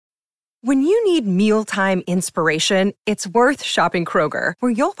When you need mealtime inspiration, it's worth shopping Kroger,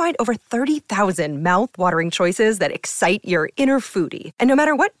 where you'll find over 30,000 mouth-watering choices that excite your inner foodie. And no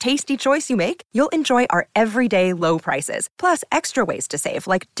matter what tasty choice you make, you'll enjoy our everyday low prices, plus extra ways to save,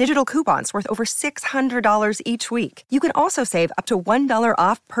 like digital coupons worth over $600 each week. You can also save up to $1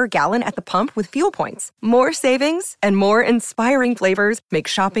 off per gallon at the pump with fuel points. More savings and more inspiring flavors make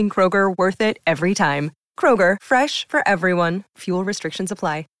shopping Kroger worth it every time. Kroger, fresh for everyone. Fuel restrictions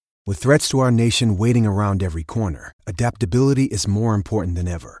apply. With threats to our nation waiting around every corner, adaptability is more important than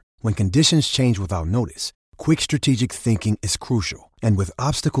ever. When conditions change without notice, quick strategic thinking is crucial. And with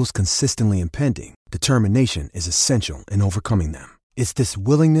obstacles consistently impending, determination is essential in overcoming them. It's this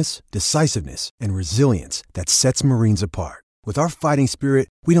willingness, decisiveness, and resilience that sets Marines apart. With our fighting spirit,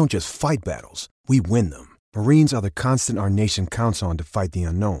 we don't just fight battles, we win them. Marines are the constant our nation counts on to fight the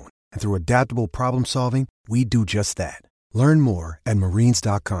unknown. And through adaptable problem solving, we do just that. Learn more at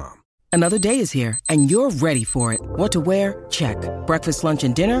marines.com. Another day is here, and you're ready for it. What to wear? Check. Breakfast, lunch,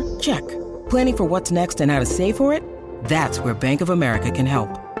 and dinner? Check. Planning for what's next and how to save for it? That's where Bank of America can help.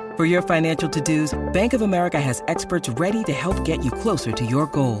 For your financial to-dos, Bank of America has experts ready to help get you closer to your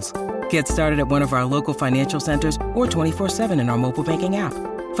goals. Get started at one of our local financial centers or 24/7 in our mobile banking app.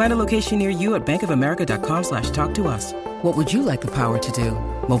 Find a location near you at bankofamerica.com/talktous. What would you like the power to do?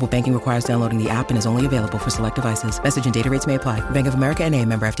 Mobile banking requires downloading the app and is only available for select devices. Message and data rates may apply. Bank of America N.A.,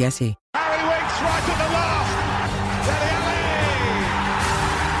 member FDIC. Harry Winks right at the last. Dele Alli.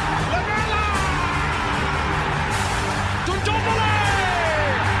 Lamela. Ndombele.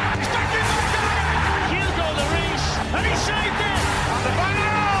 He's back in the game. Hugo Lloris. And he saved it. And the ball.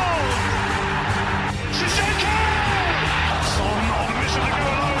 Sissoko. Son on a mission to go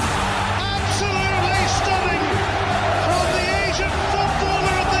alone. Absolutely stunning from the Asian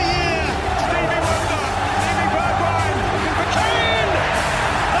footballer of the year. Stevie Wonder. Stevie Bergwijn. Looking for Kane.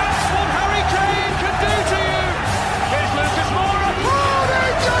 That's what Harry Kane can do to you. Here's Lucas Moura. Oh, they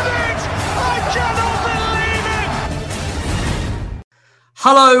did it! I cannot believe it!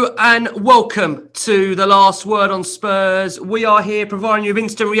 Hello and welcome to The Last Word on Spurs. We are here providing you with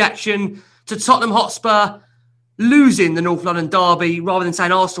instant reaction to Tottenham Hotspur losing the North London derby rather than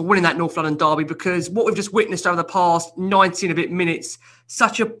saying Arsenal winning that North London derby, because what we've just witnessed over the past 90 and a bit minutes,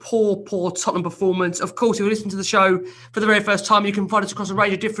 such a poor Tottenham performance. Of course, if you listen to the show for the very first time, you can find us across a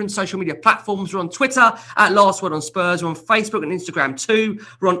range of different social media platforms. We're on Twitter at Last Word on Spurs. We're on Facebook and Instagram too.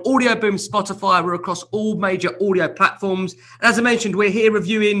 We're on Audio Boom, Spotify. We're across all major audio platforms. And as I mentioned, we're here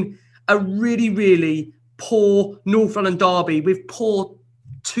reviewing a really, really poor North London derby with poor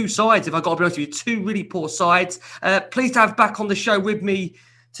two sides, if I've got to be honest with you, two really poor sides. Pleased to have back on the show with me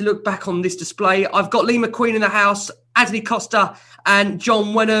to look back on this display. I've got Lee McQueen in the house, Anthony Costa and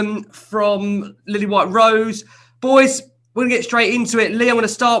John Wenham from Lily White Rose. Boys, we're going to get straight into it. Lee, I'm going to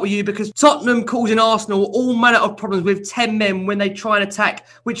start with you because Tottenham causing Arsenal all manner of problems with 10 men when they try and attack,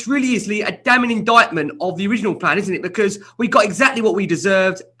 which really is, Lee, a damning indictment of the original plan, isn't it? Because we got exactly what we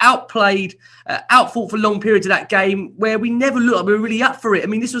deserved, outplayed, outfought for long periods of that game where we never looked like we were really up for it. I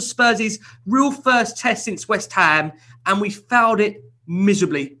mean, this was Spurs' real first test since West Ham, and we fouled it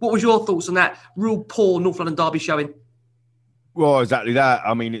miserably. What was your thoughts on that real poor North London derby showing? Well, exactly that.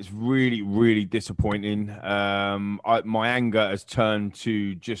 I mean, it's really, really disappointing. My anger has turned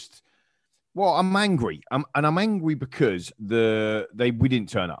to just, well, I'm angry. I'm angry because we didn't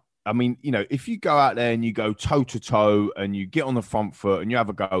turn up. I mean, you know, if you go out there and you go toe to toe and you get on the front foot and you have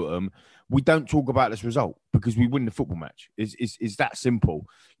a go at them, we don't talk about this result because we win the football match. It's that simple.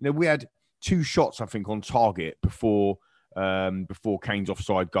 You know, we had two shots, I think, on target before Kane's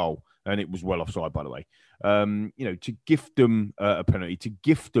offside goal, and it was well offside, by the way. You know, to gift them a penalty, to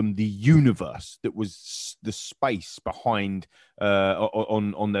gift them the universe that was the space behind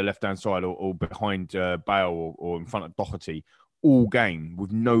on their left-hand side or behind Bale or in front of Doherty all game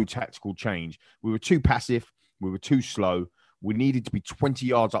with no tactical change. We were too passive. We were too slow. We needed to be 20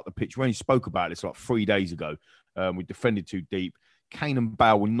 yards up the pitch. We only spoke about this like 3 days ago. We defended too deep. Kane and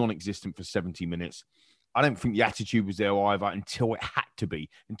Bale were non-existent for 70 minutes. I don't think the attitude was there either until it had to be.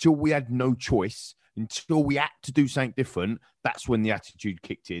 Until we had no choice, until we had to do something different, that's when the attitude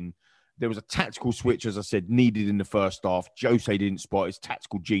kicked in. There was a tactical switch, as I said, needed in the first half. Jose didn't spot it. His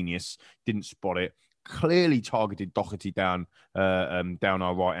tactical genius didn't spot it. Clearly targeted Doherty down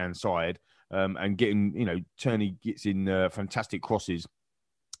our right-hand side and getting, you know, Turney gets in fantastic crosses.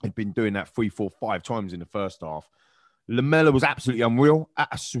 He'd been doing that 3, 4, 5 times in the first half. Lamela was absolutely unreal,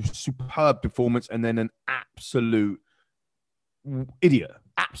 a superb performance, and then an absolute idiot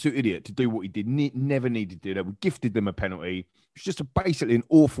to do what he did. Never needed to do that. We gifted them a penalty. It was just basically an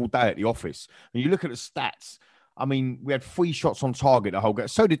awful day at the office. And you look at the stats, I mean, we had 3 shots on target the whole game.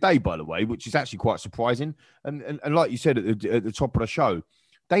 So did they, by the way, which is actually quite surprising. And like you said at the top of the show,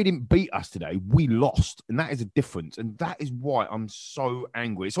 they didn't beat us today. We lost. And that is a difference. And that is why I'm so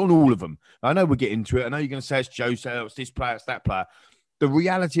angry. It's on all of them. I know we'll get into it. I know you're going to say it's Jose, it's this player, it's that player. The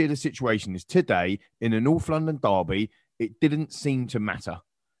reality of the situation is today in a North London derby, it didn't seem to matter.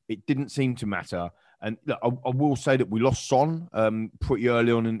 It didn't seem to matter. And look, I will say that we lost Son pretty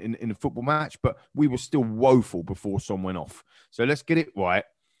early on in the football match, but we were still woeful before Son went off. So let's get it right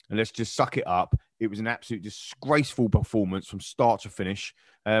and let's just suck it up. It was an absolute disgraceful performance from start to finish.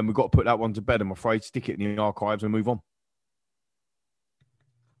 We've got to put that one to bed, I'm afraid. Stick it in the archives and move on.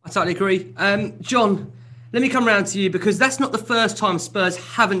 I totally agree. John, let me come round to you, because that's not the first time Spurs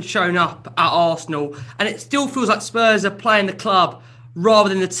haven't shown up at Arsenal. And it still feels like Spurs are playing the club rather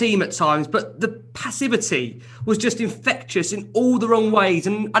than the team at times. But the passivity was just infectious in all the wrong ways.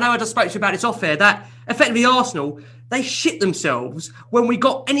 And I know I just spoke to you about this off air, that effectively Arsenal, they shit themselves when we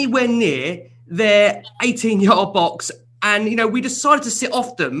got anywhere near their 18-yard box. And, you know, we decided to sit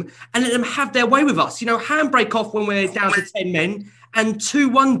off them and let them have their way with us. You know, handbrake off when we're down to 10 men and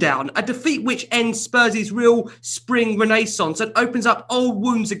 2-1 down. A defeat which ends Spurs' real spring renaissance and opens up old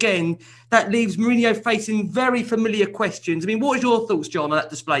wounds again that leaves Mourinho facing very familiar questions. I mean, what are your thoughts, John, on that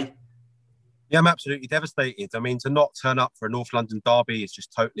display? Yeah, I'm absolutely devastated. I mean, to not turn up for a North London derby is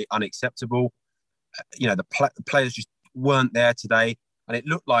just totally unacceptable. You know, the players just weren't there today. And it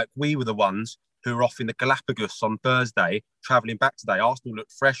looked like we were the ones who were off in the Galapagos on Thursday, travelling back today. Arsenal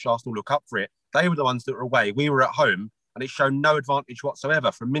looked fresh. Arsenal looked up for it. They were the ones that were away. We were at home, and it showed no advantage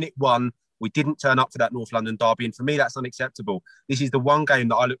whatsoever. From minute one, we didn't turn up for that North London derby. And for me, that's unacceptable. This is the one game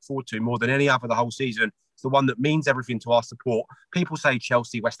that I look forward to more than any other the whole season. It's the one that means everything to our support. People say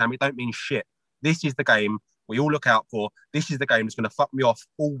Chelsea, West Ham, it don't mean shit. This is the game we all look out for. This is the game that's going to fuck me off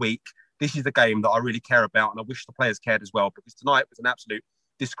all week. This is the game that I really care about, and I wish the players cared as well, because tonight was an absolute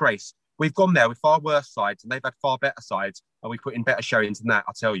disgrace. We've gone there with far worse sides, and they've had far better sides, and we put in better showings than that,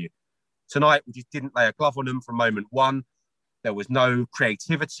 I tell you. Tonight, we just didn't lay a glove on them from moment one. There was no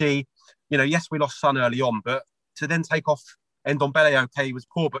creativity. You know, yes, we lost Son early on, but to then take off Ndombele, okay, he was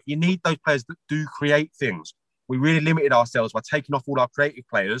poor, but you need those players that do create things. We really limited ourselves by taking off all our creative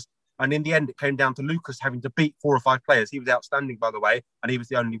players, and in the end, it came down to Lucas having to beat 4 or 5 players. He was outstanding, by the way, and he was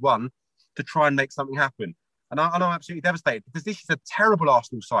the only one to try and make something happen. And I'm absolutely devastated, because this is a terrible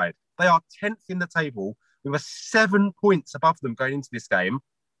Arsenal side. They are 10th in the table. We were 7 points above them going into this game.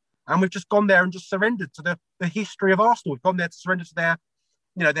 And we've just gone there and just surrendered to the history of Arsenal. We've gone there to surrender to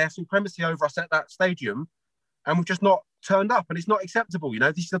their supremacy over us at that stadium. And we've just not turned up. And it's not acceptable. You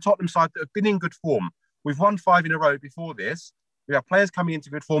know, this is the Tottenham side that have been in good form. We've won 5 in a row before this. We have players coming into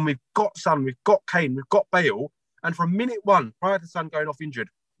good form. We've got Son, we've got Kane, we've got Bale. And from minute one, prior to Son going off injured,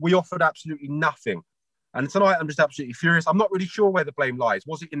 we offered absolutely nothing. And tonight, I'm just absolutely furious. I'm not really sure where the blame lies.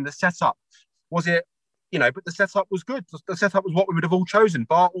 Was it in the setup? Was it, but the setup was good. The setup was what we would have all chosen,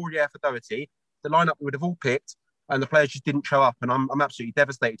 bar Aurier for Doherty, the lineup we would have all picked, and the players just didn't show up. And I'm absolutely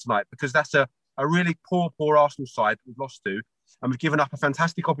devastated tonight, because that's a really poor Arsenal side we've lost to. And we've given up a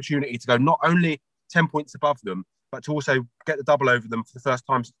fantastic opportunity to go not only 10 points above them, but to also get the double over them for the first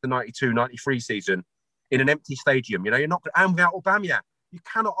time since the 92-93 season in an empty stadium. You're not going to, and without Aubameyang. You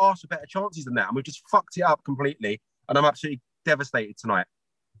cannot ask for better chances than that. And we've just fucked it up completely. And I'm absolutely devastated tonight.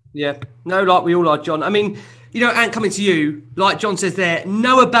 Yeah, no, like we all are, John. I mean, Ant, coming to you, like John says there,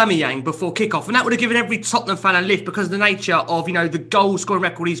 no Aubameyang before kickoff. And that would have given every Tottenham fan a lift, because of the nature of, the goal-scoring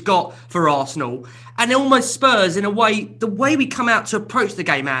record he's got for Arsenal. And almost Spurs, in a way, the way we come out to approach the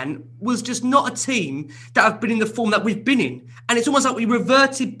game, Ant, was just not a team that have been in the form that we've been in. And it's almost like we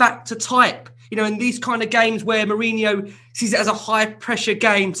reverted back to type. In these kind of games where Mourinho sees it as a high-pressure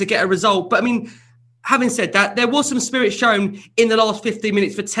game to get a result. But, I mean, having said that, there was some spirit shown in the last 15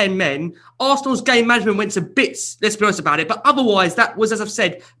 minutes for 10 men. Arsenal's game management went to bits, let's be honest about it. But otherwise, that was, as I've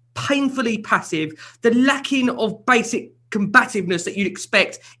said, painfully passive. The lacking of basic combativeness that you'd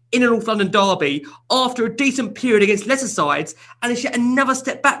expect in an North London derby after a decent period against lesser sides. And it's yet another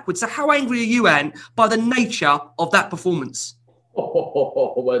step backwards. So how angry are you, Ant, by the nature of that performance?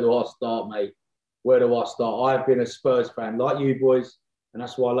 Where do I start, mate? Where do I start? I've been a Spurs fan like you boys, and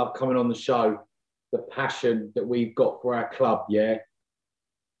that's why I love coming on the show. The passion that we've got for our club, yeah.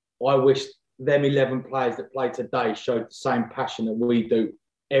 I wish them 11 players that played today showed the same passion that we do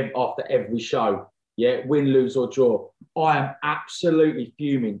after every show, yeah, win, lose or draw. I am absolutely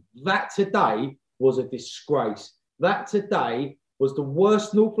fuming. That today was a disgrace. That today was the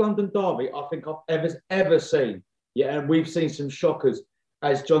worst North London derby I think I've ever seen. Yeah, and we've seen some shockers,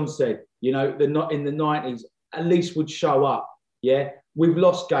 as John said. They're not in the 90s, at least would show up. Yeah, we've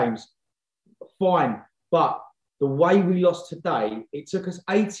lost games, fine, but the way we lost today, it took us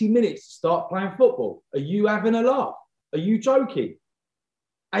 80 minutes to start playing football. Are you having a laugh? Are you joking?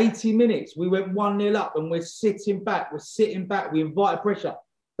 80 minutes, we went 1-0 up and we're sitting back. We invited pressure.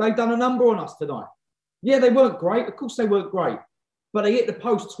 They've done a number on us tonight. Yeah, they weren't great. Of course they weren't great. But they hit the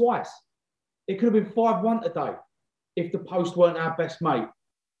post twice. It could have been 5-1 today if the post weren't our best mate.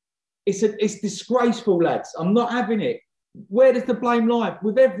 It's disgraceful, lads. I'm not having it. Where does the blame lie?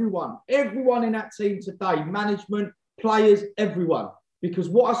 With everyone. Everyone in that team today. Management, players, everyone. Because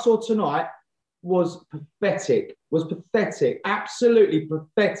what I saw tonight was pathetic. Absolutely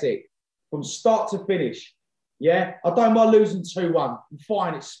pathetic. From start to finish. Yeah? I don't mind losing 2-1.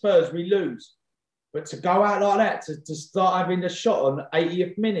 Fine, it's Spurs. We lose. But to go out like that, to start having the shot on the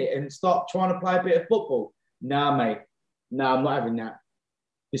 80th minute and start trying to play a bit of football. Nah, mate. No, I'm not having that.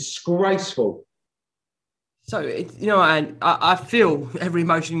 Disgraceful. So, and I feel every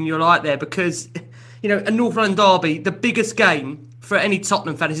emotion in your light there because, a North London derby, the biggest game for any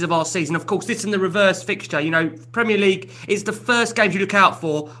Tottenham fan is of our season. Of course, this in the reverse fixture. Premier League is the first games you look out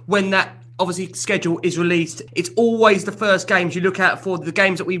for when that obviously schedule is released. It's always the first games you look out for, the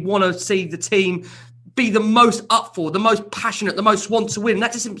games that we want to see the team be the most up for, the most passionate, the most want to win.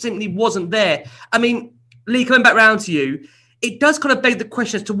 That just simply wasn't there. I mean, Lee, coming back round to you, it does kind of beg the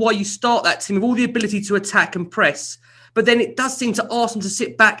question as to why you start that team with all the ability to attack and press, but then it does seem to ask them to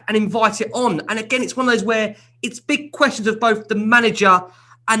sit back and invite it on. And again, it's one of those where it's big questions of both the manager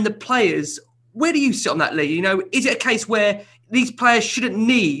and the players. Where do you sit on that, Lee? Is it a case where these players shouldn't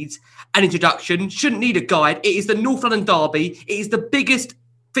need an introduction, shouldn't need a guide? It is the North London derby. It is the biggest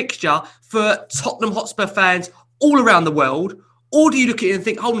fixture for Tottenham Hotspur fans all around the world. Or do you look at it and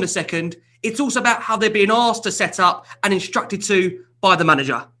think, hold on a second, it's also about how they're being asked to set up and instructed to by the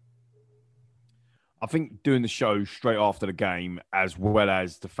manager? I think doing the show straight after the game, as well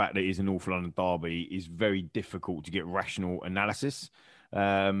as the fact that it is a North London derby, is very difficult to get rational analysis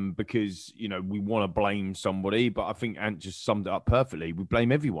because, we want to blame somebody. But I think Ant just summed it up perfectly. We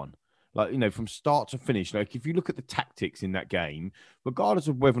blame everyone. From start to finish. If you look at the tactics in that game, regardless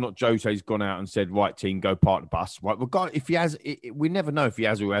of whether or not Jose's gone out and said, right, team, go park the bus, right? Regardless, if he has, we never know if he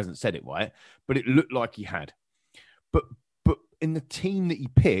has or hasn't said it, right? But it looked like he had. But in the team that he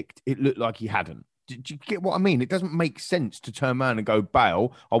picked, it looked like he hadn't. Did you get what I mean? It doesn't make sense to turn around and go,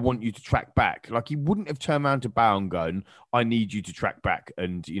 Bale, I want you to track back. He wouldn't have turned around to Bale and gone, I need you to track back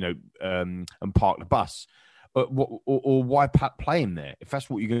and, and park the bus. Or why play him there? If that's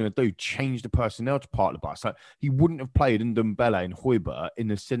what you're going to do, change the personnel to park the bus. He wouldn't have played Ndombele and Højbjerg in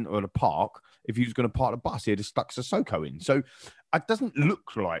the centre of the park if he was going to park the bus. He'd have stuck Sissoko in. So it doesn't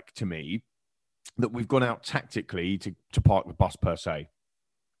look like to me that we've gone out tactically to park the bus per se.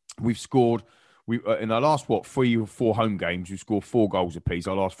 We've scored. In our last 3 or 4 home games, we scored 4 goals apiece.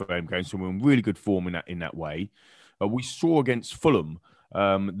 Our last 4 home games, so we're in really good form in that way. We saw against Fulham.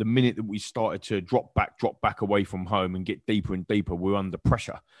 The minute that we started to drop back away from home and get deeper and deeper, we're under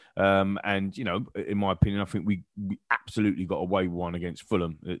pressure. And, in my opinion, I think we absolutely got away with one against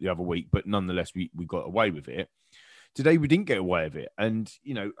Fulham the other week, but nonetheless, we got away with it. Today, we didn't get away with it. And,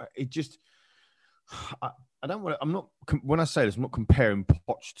 it just... when I say this, I'm not comparing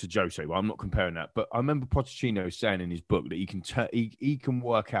Poch to Jose. Well, I'm not comparing that. But I remember Pochettino saying in his book that he can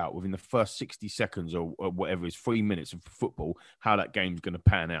work out within the first 60 seconds or whatever is 3 minutes of football, how that game's going to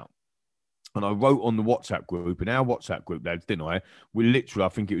pan out. And I wrote on the WhatsApp group, in our WhatsApp group, lads, didn't I? We literally, I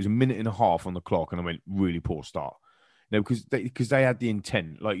think it was a minute and a half on the clock, and I went, really poor start. Because they had the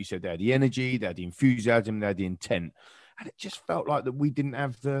intent. Like you said, they had the energy, they had the enthusiasm, they had the intent. And it just felt like that we didn't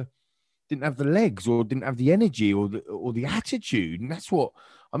have the legs or didn't have the energy or the attitude. And that's what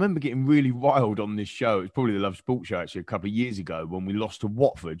I remember getting really riled on this show. It's probably the Love Sport show actually a couple of years ago when we lost to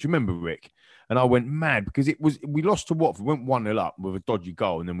Watford. Do you remember, Rick? And I went mad because we lost to Watford, went 1-0 up with a dodgy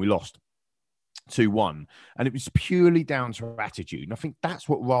goal, and then we lost 2-1. And it was purely down to attitude. And I think that's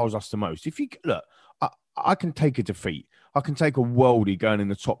what riles us the most. If you look, I can take a defeat. I can take a worldie going in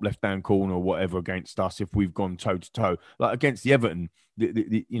the top left-hand corner or whatever against us if we've gone toe-to-toe. Like against the Everton,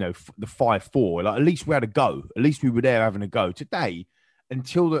 the 5-4, at least we had a go. At least we were there having a go. Today,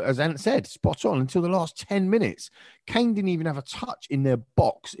 as Ant said, spot on, until the last 10 minutes, Kane didn't even have a touch in their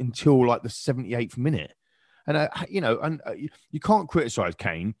box until the 78th minute. And, you can't criticise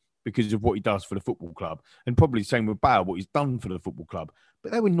Kane because of what he does for the football club. And probably the same with Bale, what he's done for the football club.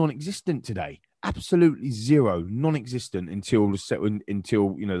 But they were non-existent today. Absolutely zero, non-existent until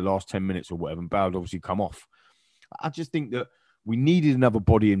the last 10 minutes or whatever. And Bale obviously come off. I just think that we needed another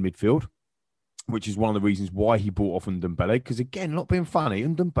body in midfield. which is one of the reasons why he brought off Ndombele. Because again, not being funny,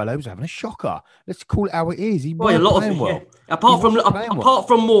 Ndombele was having a shocker. Let's call it how it is. He a lot of it, well. yeah. Apart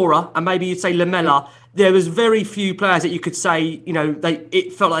from Mora and maybe you'd say Lamela, there was very few players that you could say,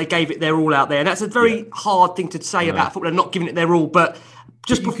 it felt like they gave it their all out there. And that's a very hard thing to say about football, not giving it their all. But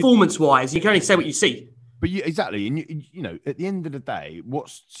just performance-wise, you can only say what you see. But exactly. And, at the end of the day,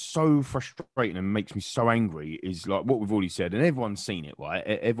 what's so frustrating and makes me so angry is like what we've already said, and everyone's seen it, right?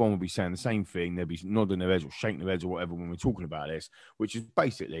 Everyone will be saying the same thing. They'll be nodding their heads or shaking their heads or whatever when we're talking about this, which is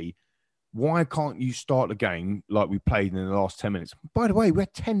basically, why can't you start the game like we played in the last 10 minutes? By the way, we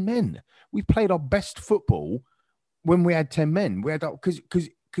had 10 men. We played our best football when we had 10 men. We had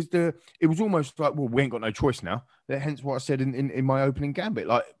because it was almost like, well, we ain't got no choice now. Hence what I said in my opening gambit.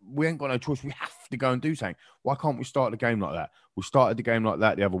 Like, we ain't got no choice. We have to go and do something. Why can't we start the game like that? We started the game like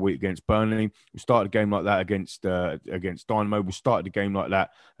that the other week against Burnley. We started the game like that against Dynamo. We started the game like that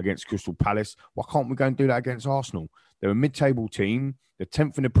against Crystal Palace. Why can't we go and do that against Arsenal? They're a mid-table team. They're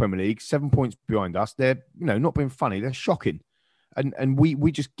 10th in the Premier League, 7 points behind us. They're, not being funny. They're shocking. And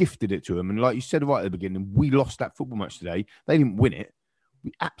we just gifted it to them. And like you said right at the beginning, we lost that football match today. They didn't win it.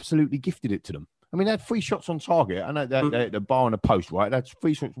 We absolutely gifted it to them. I mean, they had 3 shots on target. I know the bar and the post, right? That's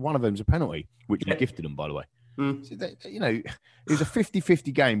 3 shots. One of them's a penalty, which we gifted them, by the way. So it was a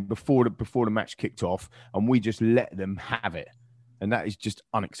 50-50 game before the match kicked off, and we just let them have it. And that is just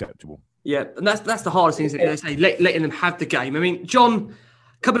unacceptable. Yeah, and that's the hardest thing, isn't it? They say letting them have the game. I mean, John,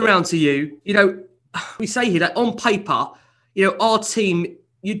 coming around to you, we say here that on paper, our team,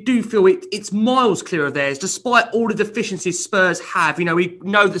 you do feel it's miles clear of theirs, despite all the deficiencies Spurs have. We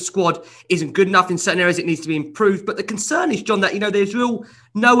know the squad isn't good enough in certain areas; it needs to be improved. But the concern is, John, that there's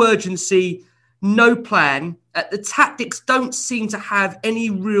no urgency, no plan. The tactics don't seem to have any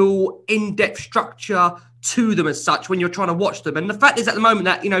real in-depth structure to them as such when you're trying to watch them. And the fact is, at the moment,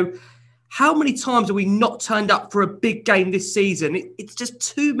 that how many times have we not turned up for a big game this season? It's just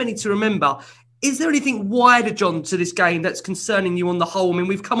too many to remember. Is there anything wider, John, to this game that's concerning you on the whole? I mean,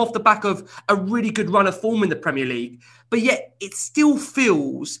 we've come off the back of a really good run of form in the Premier League, but yet it still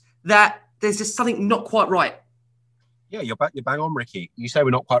feels that there's just something not quite right. Yeah, you're bang on, Ricky. You say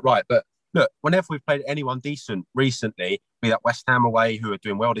we're not quite right, but look, whenever we've played anyone decent recently, be that West Ham away, who are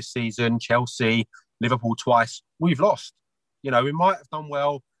doing well this season, Chelsea, Liverpool twice, we've lost. We might have done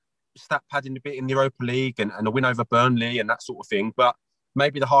well, stat padding a bit in the Europa League and a win over Burnley and that sort of thing, but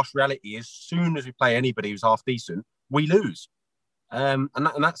maybe the harsh reality is, as soon as we play anybody who's half decent, we lose. And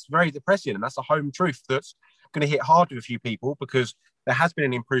that's very depressing. And that's a home truth that's going to hit hard with a few people, because there has been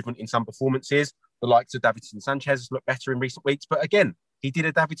an improvement in some performances. The likes of Davinson Sanchez has looked better in recent weeks. But again, he did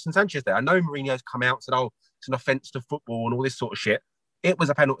a Davinson Sanchez there. I know Mourinho's come out and said, it's an offence to football and all this sort of shit. It was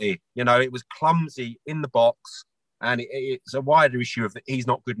a penalty. It was clumsy in the box. And it's a wider issue of that he's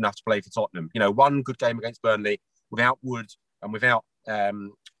not good enough to play for Tottenham. One good game against Burnley without Wood and without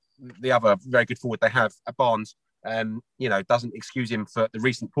the other very good forward they have at Barnes, doesn't excuse him for the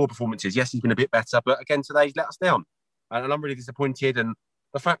recent poor performances. Yes, he's been a bit better, but again, today he's let us down. And I'm really disappointed. And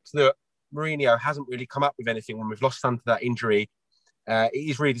the fact that Mourinho hasn't really come up with anything when we've lost some to that injury, it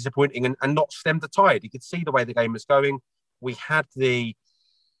is really disappointing and not stemmed the tide. You could see the way the game was going. We had the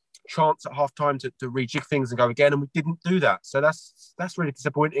chance at half-time to rejig things and go again, and we didn't do that. So that's really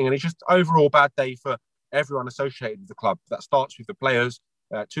disappointing. And it's just overall bad day for everyone associated with the club. That starts with the players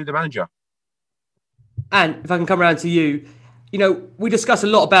to the manager. And if I can come around to you, we discuss a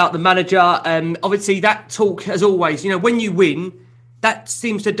lot about the manager. Obviously, that talk, as always, when you win, that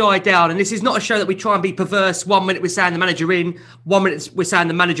seems to die down. And this is not a show that we try and be perverse. 1 minute we're saying the manager in, 1 minute we're saying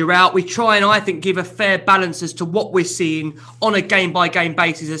the manager out. We try and, I think, give a fair balance as to what we're seeing on a game-by-game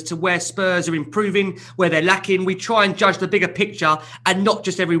basis as to where Spurs are improving, where they're lacking. We try and judge the bigger picture and not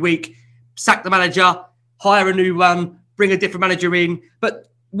just every week sack the manager, hire a new one, bring a different manager in.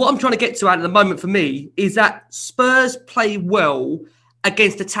 But what I'm trying to get to at the moment for me is that Spurs play well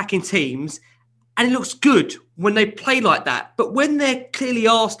against attacking teams, and it looks good when they play like that. But when they're clearly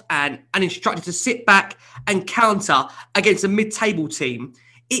asked and instructed to sit back and counter against a mid-table team,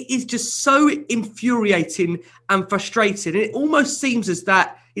 it is just so infuriating and frustrating. And it almost seems as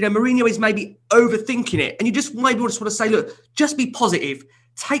that, Mourinho is maybe overthinking it. And you just maybe just want to say, look, just be positive,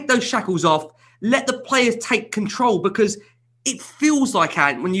 take those shackles off, let the players take control, because it feels like,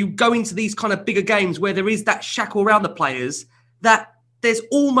 Ant, when you go into these kind of bigger games where there is that shackle around the players, that there's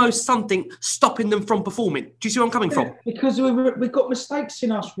almost something stopping them from performing. Do you see where I'm coming from? Because we've got mistakes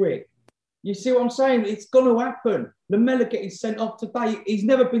in us, Rick. You see what I'm saying? It's going to happen. Lamela getting sent off today. He's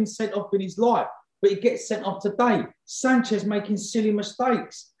never been sent off in his life, but he gets sent off today. Sanchez making silly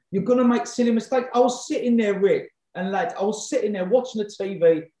mistakes. You're going to make silly mistakes. I was sitting there, Rick, And lads, I was sitting there watching the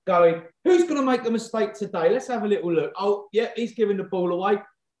TV going, who's going to make the mistake today? Let's have a little look. Oh, yeah, he's giving the ball away.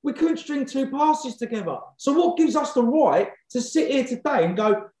 We couldn't string 2 passes together. So what gives us the right to sit here today and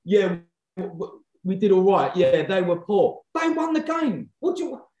go, yeah, we did all right. Yeah, they were poor. They won the game.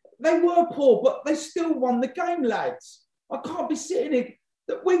 They were poor, but they still won the game, lads. I can't be sitting here.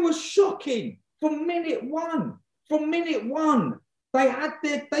 We were shocking from minute one. From minute one, they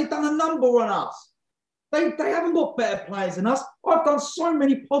done a number on us. They haven't got better players than us. I've done so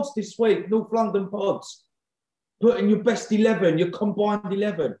many pods this week, North London pods, putting your best 11, your combined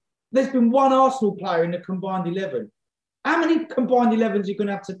 11. There's been one Arsenal player in the combined 11. How many combined 11s are you going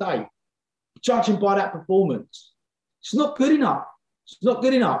to have today? Judging by that performance. It's not good enough. It's not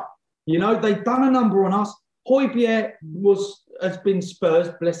good enough. You know, they've done a number on us. Højbjerg has been Spurs,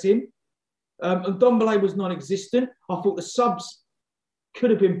 bless him. And Ndombele was non-existent. I thought the subs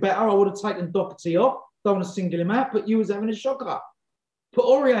could have been better. I would have taken Doherty off. Don't want to single him out, but you was having a shocker. Put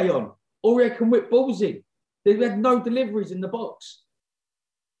Aurier on. Aurier can whip balls in. They had no deliveries in the box.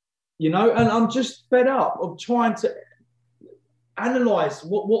 You know, and I'm just fed up of trying to analyse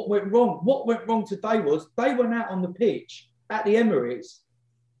what went wrong. What went wrong today was they went out on the pitch at the Emirates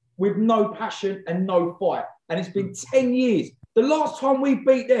with no passion and no fight. And it's been 10 years. The last time we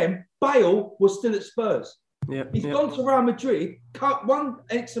beat them, Bale was still at Spurs. He's gone to Real Madrid, won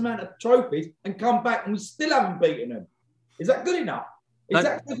X amount of trophies, and come back, and we still haven't beaten them. Is that good enough? Is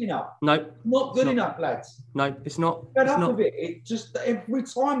that good enough? No. Not good enough, lads. No, it's not. Fed up of it. It's just every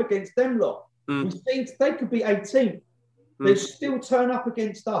time against them lot. We've seen they could be 18th. They still turn up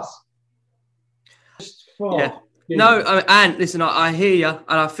against us. And listen, I hear you and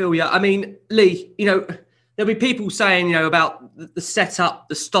I feel you. I mean, Lee, you know, there'll be people saying, you know, about the setup,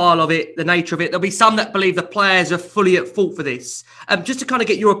 the style of it, the nature of it. There'll be some that believe the players are fully at fault for this. Just to kind of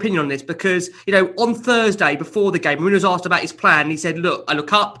get your opinion on this, because, you know, on Thursday before the game, Mourinho was asked about his plan. He said, look, I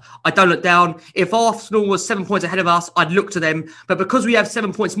look up, I don't look down. If Arsenal was 7 points ahead of us, I'd look to them. But because we have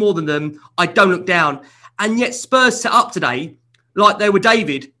 7 points more than them, I don't look down. And yet Spurs set up today like they were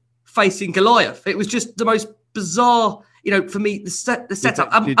David facing Goliath. It was just the most bizarre, you know, for me, the setup.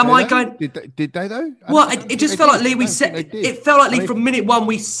 Did they though? Well, it just felt like Lee. It felt like Lee from minute one.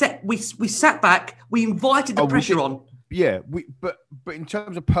 We sat back. We invited the pressure on. Yeah, but in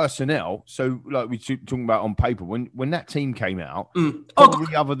terms of personnel, so like we talking about on paper, when that team came out,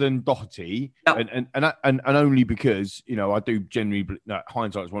 probably other than Doherty, and only because, you know, I do generally,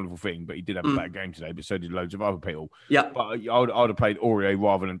 hindsight's a wonderful thing, but he did have a bad game today, but so did loads of other people. Yeah, but I would have played Aurier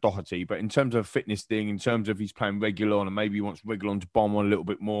rather than Doherty. But in terms of fitness thing, in terms of he's playing Reguilon and maybe he wants Reguilon to bomb on a little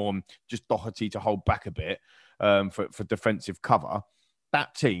bit more, and just Doherty to hold back a bit for defensive cover,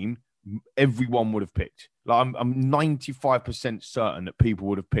 that team, everyone would have picked. Like I'm 95% certain that people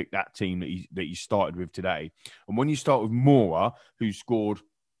would have picked that team that he started with today. And when you start with Moura, who scored,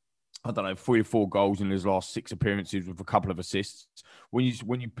 I don't know, 3 or 4 goals in his last 6 appearances with a couple of assists. When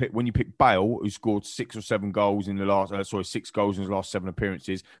you pick Bale, who scored 6 or 7 goals in the last 6 goals in his last 7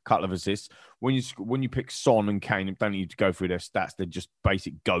 appearances, couple of assists. When you pick Son and Kane, don't need to go through their stats. They're just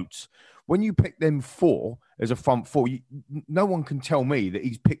basic goats. When you pick them 4 as a front 4, no one can tell me that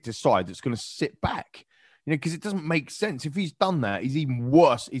he's picked a side that's going to sit back. You know, because it doesn't make sense. If he's done that, he's even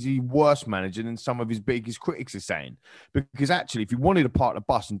worse. He's a worse manager than some of his biggest critics are saying. Because actually, if he wanted to park the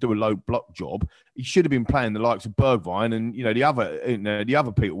bus and do a low block job, he should have been playing the likes of Bergwijn and, you know, the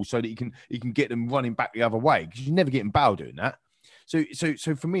other people, so that he can get them running back the other way. Because you never get in Bale doing that. So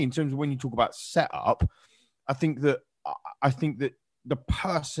for me, in terms of when you talk about setup, I think that the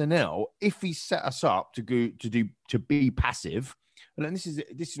personnel, if he set us up to be passive, and this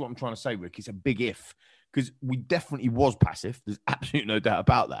is what I'm trying to say, Rick. It's a big if. Because we definitely was passive. There's absolutely no doubt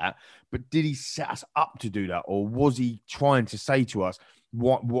about that. But did he set us up to do that? Or was he trying to say to us,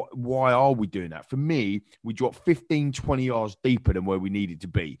 why are we doing that? For me, we dropped 15, 20 yards deeper than where we needed to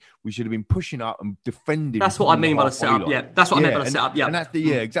be. We should have been pushing up and defending. That's what I mean by the setup. Yeah, that's what I meant by the setup. Yeah. And that's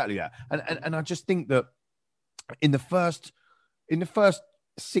exactly that. And I just think that in the first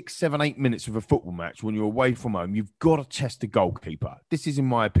 6, 7, 8 minutes of a football match, when you're away from home, you've got to test the goalkeeper. This is in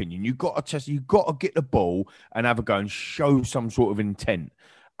my opinion. You've got to get the ball and have a go and show some sort of intent.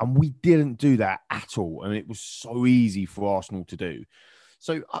 And we didn't do that at all. And it was so easy for Arsenal to do.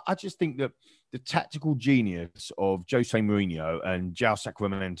 So I just think that the tactical genius of Jose Mourinho and João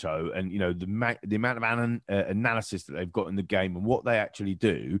Sacramento, and, you know, the amount of analysis that they've got in the game and what they actually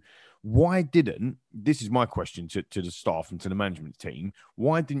do, why didn't, this is my question to the staff and to the management team,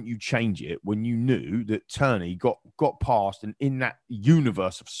 why didn't you change it when you knew that Tierney got past, and in that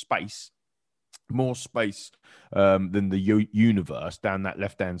universe of space more space than the universe down that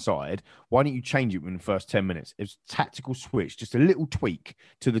left-hand side. Why don't you change it within the first 10 minutes? It's a tactical switch, just a little tweak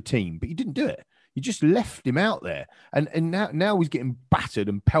to the team, but you didn't do it. You just left him out there. And now he's getting battered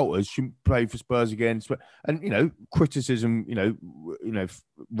and pelters, shouldn't play for Spurs again. And, criticism,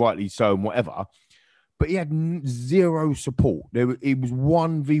 rightly so and whatever. But he had zero support. It was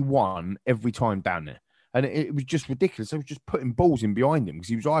 1v1 every time down there. And it was just ridiculous. They were just putting balls in behind him because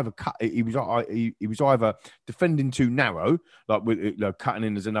he was either defending too narrow, like with cutting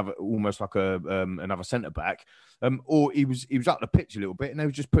in as almost like another centre back, or he was up the pitch a little bit, and they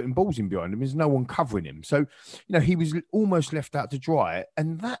were just putting balls in behind him. There's no one covering him, so he was almost left out to dry.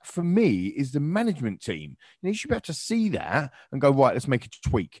 And that, for me, is the management team. You should be able to see that and go, right, let's make a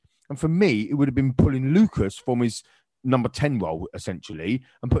tweak. And for me, it would have been pulling Lucas from his number 10 role, essentially,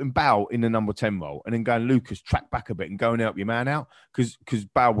 and putting Bale in the number 10 role, and then going, Lucas, track back a bit and go and help your man out, because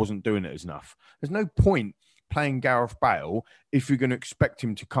Bale wasn't doing it as enough. There's no point playing Gareth Bale if you're going to expect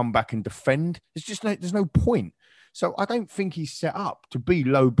him to come back and defend. There's no point. So I don't think he's set up to be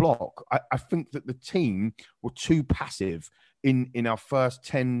low block. I think that the team were too passive in our first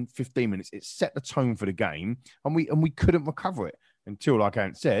 10, 15 minutes. It set the tone for the game, and we couldn't recover it until, like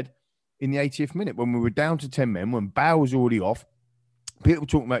Ant said, in the 80th minute, when we were down to 10 men, when Bale was already off. People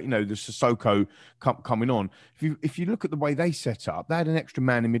talking about, the Sissoko coming on. If you look at the way they set up, they had an extra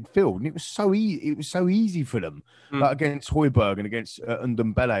man in midfield, and it was so easy. It was so easy for them, like against Højbjerg and against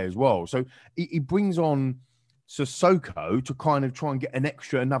Ndombele as well. So he brings on Sissoko to kind of try and get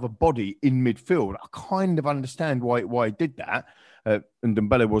another body in midfield. I kind of understand why he did that. And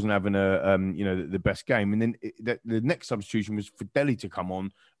Ndombele wasn't having the best game, and then the next substitution was for Dele to come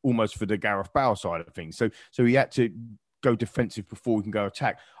on, almost for the Gareth Bale side of things. So he had to go defensive before we can go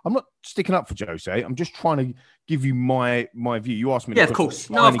attack. I'm not sticking up for Jose. I'm just trying to give you my view. You asked me. Yeah, of course.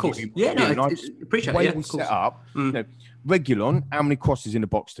 No, of course. Yeah, no, I appreciate it. The way we set up. Reguilon, how many crosses in the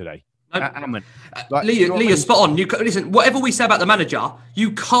box today? Lee, you're spot on. Listen, whatever we say about the manager,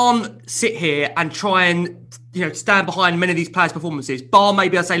 you can't sit here and try and stand behind many of these players' performances. Bar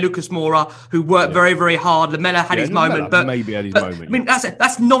maybe I say Lucas Moura, who worked very, very hard. Lamela had his moment, but maybe had his moment. I mean,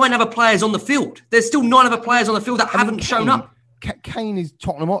 that's 9 other players on the field. There's still 9 other players on the field that haven't shown up. Kane is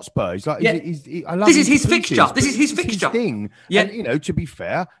Tottenham Hotspur. He's like, I love this is his fixture. This is his fixture thing. Yeah, and, to be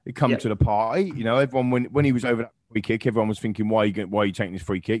fair, he come to the party. Everyone when he was over that free kick, everyone was thinking, why are you taking this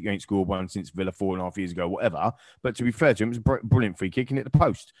free kick? You ain't scored one since Villa 4.5 years ago, whatever. But to be fair to him, it was a brilliant free kick and hit the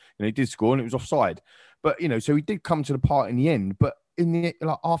post. He did score and it was offside. But so he did come to the party in the end. But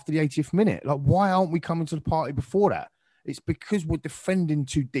after the 80th minute, why aren't we coming to the party before that? It's because we're defending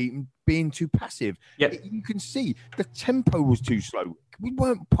too deep and being too passive. Yep. You can see the tempo was too slow. We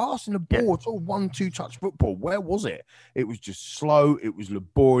weren't passing the ball at all. 1-2 touch football. Where was it? It was just slow. It was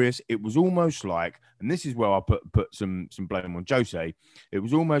laborious. It was almost like, and this is where I put some blame on Jose. It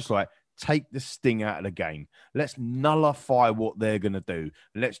was almost like, take the sting out of the game. Let's nullify what they're going to do.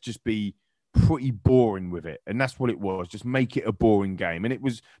 Let's just be pretty boring with it. And that's what it was. Just make it a boring game. And it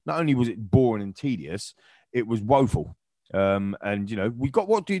was, not only was it boring and tedious, it was woeful. And we got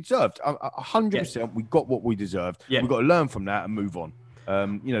what we deserved. 100%. We got what we deserved. We've got to learn from that and move on.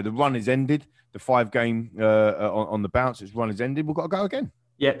 The run is ended. The 5-game on the bounce, its run is ended. We've got to go again.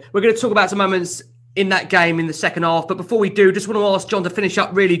 Yeah, we're going to talk about some moments in that game in the second half. But before we do, just want to ask John to finish up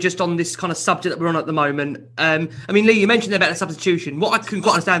really just on this kind of subject that we're on at the moment. Lee, you mentioned about the substitution. What I couldn't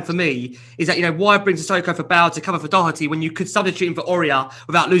quite understand for me is that, why bring Sissoko for Bale to cover for Doherty when you could substitute him for Aurier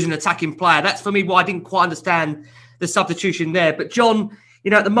without losing an attacking player? That's for me why I didn't quite understand the substitution there. But John,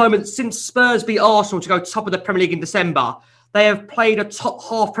 at the moment, since Spurs beat Arsenal to go top of the Premier League in December, they have played a top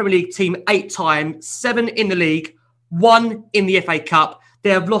half Premier League team 8 times, 7 in the league, 1 in the FA Cup.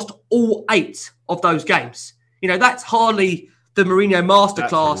 They have lost all 8 of those games. That's hardly the Mourinho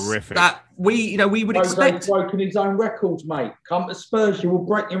masterclass that we would expect. Broken his own records, mate. Come to Spurs, you will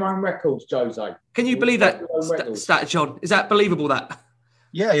break your own records, Jose. Can you believe that stat, John? Is that believable, that?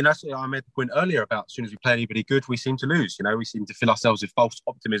 Yeah, I made the point earlier about as soon as we play anybody good, we seem to lose. We seem to fill ourselves with false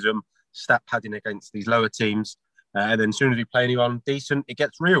optimism, stat padding against these lower teams. And then as soon as we play anyone decent, it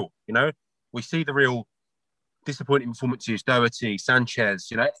gets real. We see the real disappointing performances, Doherty, Sanchez,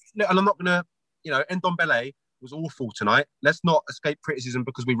 and I'm not going to, Ndombele was awful tonight. Let's not escape criticism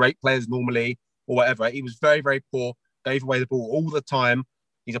because we rate players normally or whatever. He was very, very poor, gave away the ball all the time.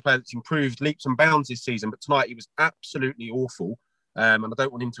 He's a player that's improved leaps and bounds this season, but tonight he was absolutely awful. And I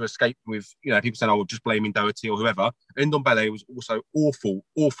don't want him to escape with, people saying, we're just blaming Doherty or whoever. Ndombele was also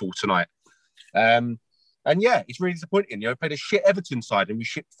awful tonight. It's really disappointing. Played a shit Everton side and we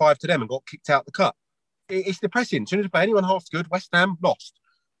shipped 5 to them and got kicked out the cup. It's depressing. As soon as we play anyone half good, West Ham lost.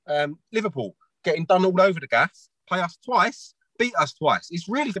 Liverpool, getting done all over the gaff, play us twice, beat us twice. It's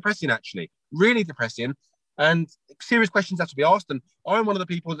really depressing, actually. Really depressing. And serious questions have to be asked. And I'm one of the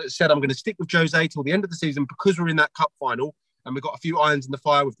people that said I'm going to stick with Jose till the end of the season because we're in that cup final and we've got a few irons in the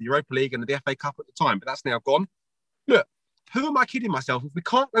fire with the Europa League and the FA Cup at the time. But that's now gone. Look, who am I kidding myself? If we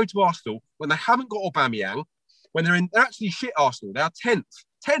can't go to Arsenal when they haven't got Aubameyang, when they're actually shit Arsenal, they are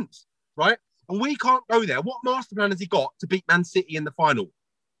 10th, right? And we can't go there. What master plan has he got to beat Man City in the final?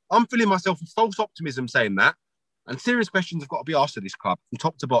 I'm filling myself with false optimism saying that. And serious questions have got to be asked of this club from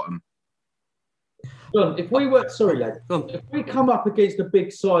top to bottom. John, if we come up against a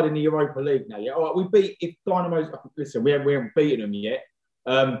big side in the Europa League now, yeah, all right, if Dynamo's, listen, we haven't beaten them yet.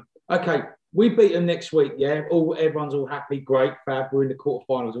 Okay, we beat them next week, yeah, everyone's all happy, great, fab, we're in the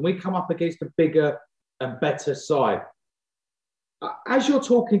quarterfinals, and we come up against a bigger and better side. As you're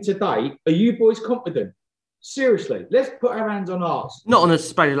talking today, are you boys confident? Seriously, let's put our hands on ours. Not on a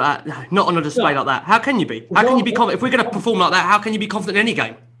display like that. No, not on a display like that. How can you be? How can you be confident? If we're going to perform like that, how can you be confident in any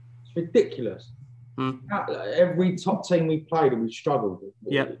game? It's ridiculous. Every top team we've played, we've struggled.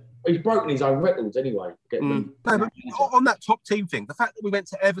 Yeah. He's broken his own records anyway. No, but on that top team thing, the fact that we went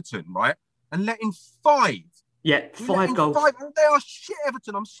to Everton, right, and let in 5. Yeah, 5 goals. 5, they are shit,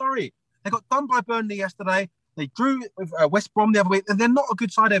 Everton. I'm sorry. They got done by Burnley yesterday. They drew with West Brom the other week, and they're not a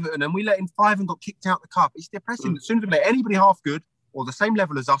good side, Everton. And we let in 5 and got kicked out the cup. It's depressing. As soon as we let anybody half good or the same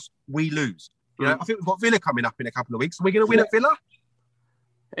level as us, we lose. You know, I think we've got Villa coming up in a couple of weeks. Are we going to win at Villa?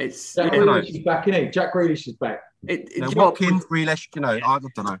 Jack Grealish is back, isn't he? Jack Grealish is back. Watkins, Grealish, I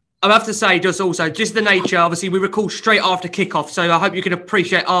don't know. I have to say, just the nature, obviously, we record straight after kickoff, so I hope you can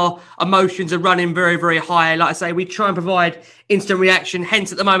appreciate our emotions are running very, very high. Like I say, we try and provide instant reaction,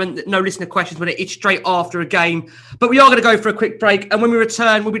 hence at the moment, no listener questions, but it's straight after a game. But we are going to go for a quick break, and when we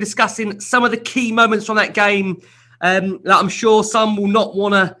return, we'll be discussing some of the key moments from that game that I'm sure some will not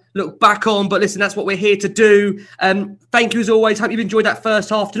want to look back on, but listen, that's what we're here to do. Thank you as always. Hope you've enjoyed that first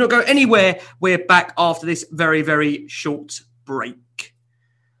half. Do not go anywhere. We're back after this very, very short break.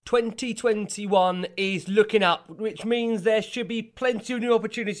 2021 is looking up, which means there should be plenty of new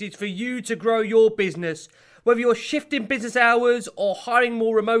opportunities for you to grow your business. Whether you're shifting business hours or hiring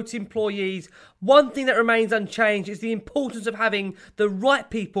more remote employees, one thing that remains unchanged is the importance of having the right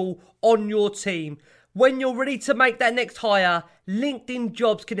people on your team. When you're ready to make that next hire, LinkedIn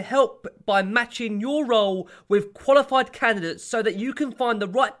Jobs can help by matching your role with qualified candidates so that you can find the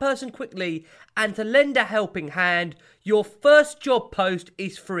right person quickly. And to lend a helping hand, your first job post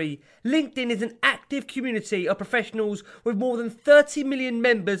is free. LinkedIn is an active community of professionals with more than 30 million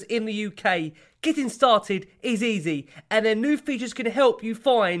members in the UK. Getting started is easy, and their new features can help you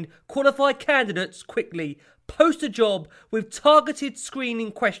find qualified candidates quickly. Post a job with targeted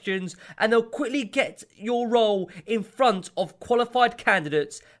screening questions and they'll quickly get your role in front of qualified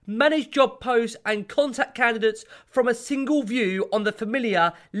candidates. Manage job posts and contact candidates from a single view on the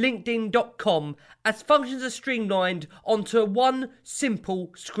familiar LinkedIn.com as functions are streamlined onto one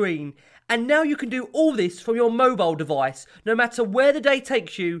simple screen. And now you can do all this from your mobile device, no matter where the day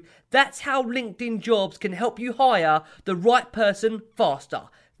takes you. That's how LinkedIn Jobs can help you hire the right person faster.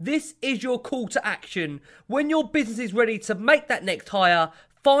 This is your call to action. When your business is ready to make that next hire,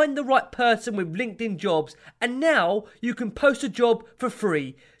 find the right person with LinkedIn Jobs, and now you can post a job for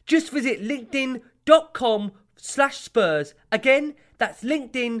free. Just visit linkedin.com/Spurs. Again, that's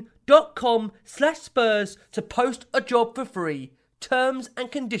linkedin.com/Spurs to post a job for free. Terms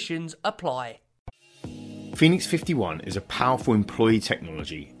and conditions apply. Phoenix 51 is a powerful employee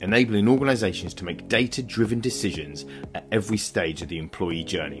technology enabling organisations to make data-driven decisions at every stage of the employee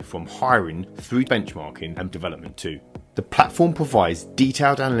journey, from hiring through benchmarking and development too. The platform provides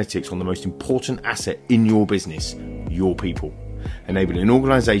detailed analytics on the most important asset in your business, your people, enabling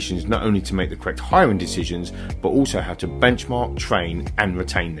organisations not only to make the correct hiring decisions, but also how to benchmark, train and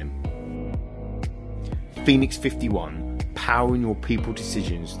retain them. Phoenix 51, powering your people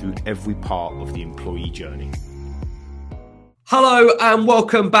decisions through every part of the employee journey. Hello and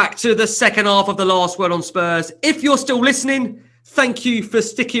welcome back to the second half of The Last Word on Spurs. If you're still listening, thank you for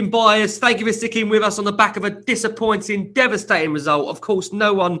sticking by us. Thank you for sticking with us on the back of a disappointing, devastating result. Of course,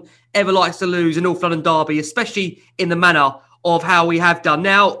 no one ever likes to lose an North London derby, especially in the manner of how we have done.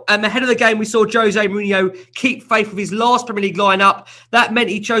 Now, ahead of the game, we saw Jose Mourinho keep faith with his last Premier League lineup. That meant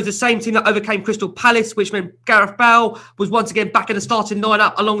he chose the same team that overcame Crystal Palace, which meant Gareth Bale was once again back in the starting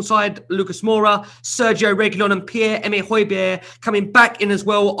lineup alongside Lucas Moura, Sergio Reguilon and Pierre-Emile Højbjerg coming back in as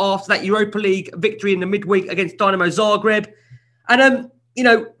well after that Europa League victory in the midweek against Dynamo Zagreb. And,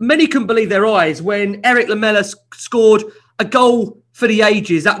 many couldn't believe their eyes when Eric Lamela scored a goal for the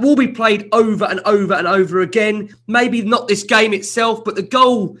ages that will be played over and over and over again. Maybe not this game itself, but the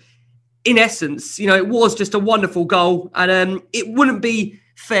goal in essence, it was just a wonderful goal. And it wouldn't be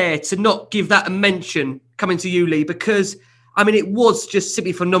fair to not give that a mention coming to you, Lee, because, it was just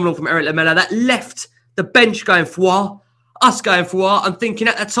simply phenomenal from Eric Lamela. That left the bench going for us going for I'm thinking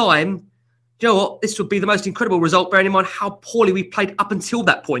at the time, you know what, this would be the most incredible result, bearing in mind how poorly we played up until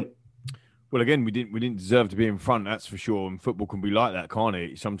that point. Well, again, we didn't deserve to be in front, that's for sure. And football can be like that, can't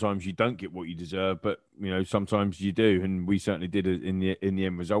it? Sometimes you don't get what you deserve, but sometimes you do, and we certainly did in the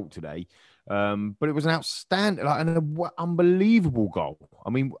end result today. But it was an outstanding, unbelievable goal.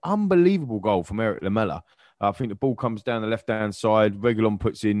 Unbelievable goal from Eric Lamela. I think the ball comes down the left-hand side. Reguilón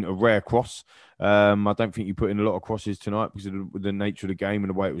puts in a rare cross. I don't think you put in a lot of crosses tonight because of the nature of the game and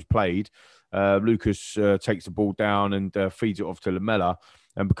the way it was played. Lucas takes the ball down and feeds it off to Lamela.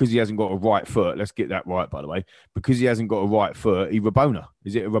 And because he hasn't got a right foot, let's get that right, by the way. Because he hasn't got a right foot, he Rabona.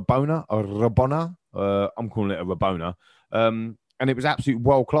 Is it a Rabona? A Rabona? I'm calling it a Rabona. And it was absolutely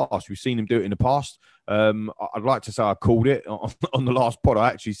world-class. We've seen him do it in the past. I'd like to say I called it. On the last pod,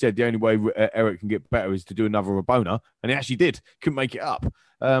 I actually said the only way Eric can get better is to do another Rabona. And he actually did. Couldn't make it up.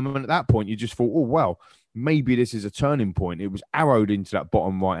 And at that point, you just thought, oh, well, maybe this is a turning point. It was arrowed into that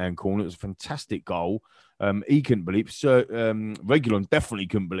bottom right-hand corner. It was a fantastic goal. He couldn't believe it. Reguilón definitely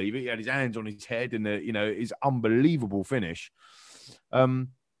couldn't believe it. He had his hands on his head and, his unbelievable finish.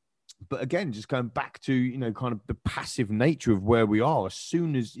 But again, just going back to, kind of the passive nature of where we are. As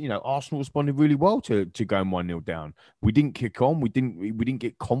soon as, Arsenal responded really well to going 1-0 down. We didn't kick on. We didn't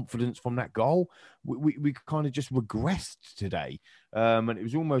get confidence from that goal. We kind of just regressed today. And it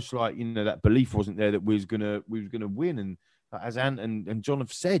was almost like, that belief wasn't there that we was gonna win. And as Ant and John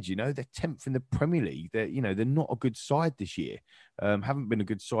have said, they're 10th in the Premier League. They're not a good side this year. Haven't been a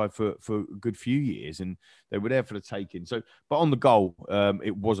good side for a good few years, and they were there for the taking. So, but on the goal,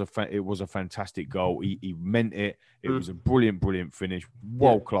 it was a fantastic goal. He meant it. It was a brilliant finish,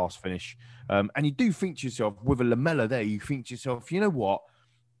 world class finish. And you do think to yourself, with a Lamela there, you think to yourself, you know what?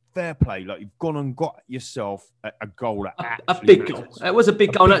 Fair play. Like, you've gone and got yourself a goal. A big goal. It was a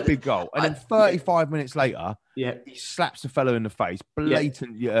big goal. Big goal. And then 35 minutes later, he slaps the fellow in the face.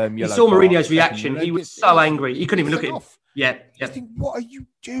 Blatant yellow. You saw Mourinho's reaction. He was so angry. He couldn't even look at him. Yeah. I think, what are you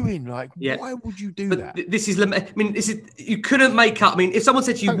doing? Like, why would you do that? This is, you couldn't make up. If someone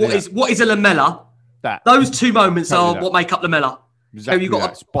said to you, what is a Lamela? Those two moments are what make up Lamela. Exactly. So you've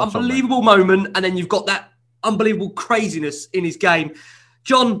got an unbelievable moment, and then you've got that unbelievable craziness in his game.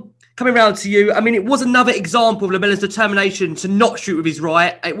 John, coming round to you, it was another example of Lamela's determination to not shoot with his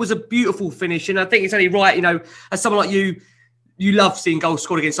right. It was a beautiful finish, and I think it's only right, as someone like you love seeing goals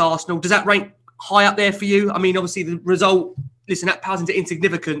scored against Arsenal. Does that rank high up there for you? Obviously the result, that pales into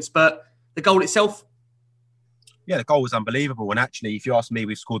insignificance, but the goal itself? Yeah, the goal was unbelievable. And actually, if you ask me,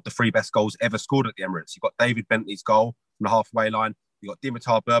 we've scored the 3 best goals ever scored at the Emirates. You've got David Bentley's goal from the halfway line. You've got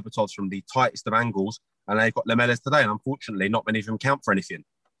Dimitar Berbatov's from the tightest of angles. And they've got Lamela's today. And unfortunately, not many of them count for anything.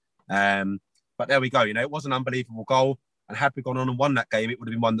 But there we go. It was an unbelievable goal. And had we gone on and won that game, it would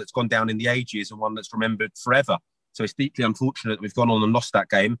have been one that's gone down in the ages and one that's remembered forever. So it's deeply unfortunate that we've gone on and lost that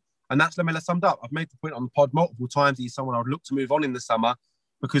game. And that's Lamela summed up. I've made the point on the pod multiple times. He's someone I would look to move on in the summer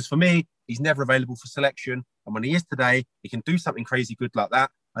because for me, he's never available for selection. And when he is today, he can do something crazy good like that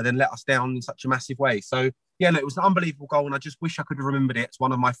and then let us down in such a massive way. So, it was an unbelievable goal. And I just wish I could have remembered it. It's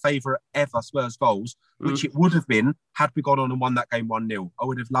one of my favourite ever Spurs goals, which it would have been had we gone on and won that game 1-0. I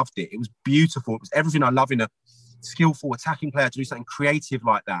would have loved it. It was beautiful. It was everything I love in a skillful attacking player to do something creative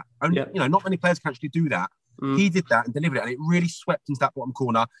like that. Only, not many players can actually do that. He did that and delivered it, and it really swept into that bottom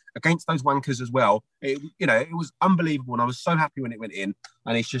corner against those wankers as well. It was unbelievable, and I was so happy when it went in.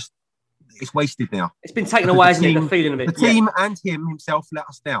 And it's wasted now. It's been taken away, isn't it? The feeling of it. The team and him himself let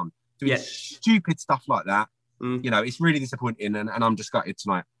us down doing stupid stuff like that. It's really disappointing, and I'm just gutted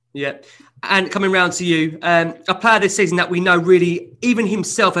tonight. Yeah, and coming round to you, a player this season that we know really, even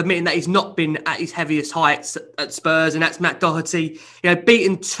himself admitting that he's not been at his heaviest heights at Spurs, and that's Matt Doherty.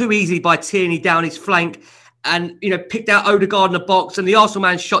 Beaten too easily by Tierney down his flank. And, picked out Odegaard in the box and the Arsenal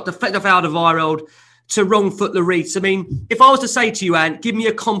man shot deflected off Alderweireld to wrong foot Lloris. If I was to say to you, Ant, give me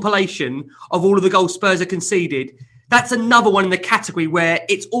a compilation of all of the goals Spurs have conceded, that's another one in the category where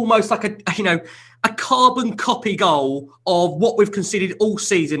it's almost like a carbon copy goal of what we've conceded all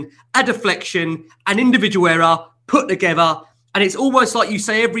season. A deflection, an individual error, put together. And it's almost like you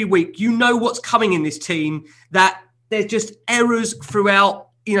say every week, what's coming in this team, that there's just errors throughout,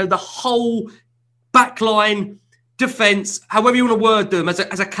 the whole backline, defence, however you want to word them, as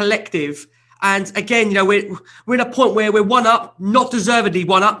a collective. And again, we're in a point where we're 1-up, not deservedly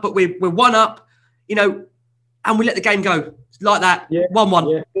 1-up, but we're 1-up, and we let the game go like that,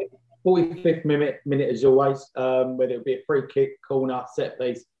 1-1. Yeah, 45th minute as always, whether it be a free kick, corner, set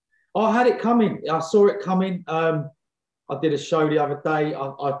piece. I had it coming. I saw it coming. I did a show the other day.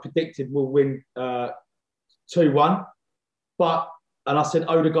 I predicted we'll win 2-1. And I said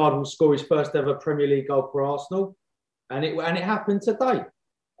Odegaard will score his first ever Premier League goal for Arsenal. And it happened today.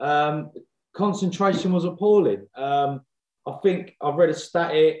 Concentration was appalling. I think I've read a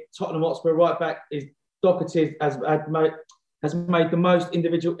stat here. Tottenham Hotspur right back is Doherty has made the most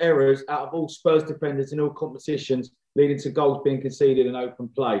individual errors out of all Spurs defenders in all competitions, leading to goals being conceded in open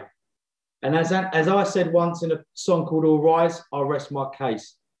play. And as I said once in a song called All Rise, I rest my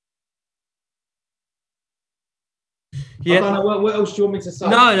case. Yeah. I don't know what else do you want me to say.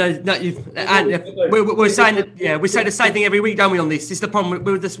 No. We're saying that. Yeah, we say the same thing every week, don't we? On this, it's the problem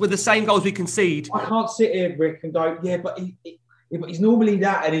with the same goals we concede. I can't sit here, Rick, and go, but he's normally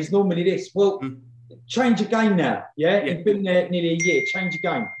that and he's normally this. Well, change your game now. Yeah, you've been there nearly a year. Change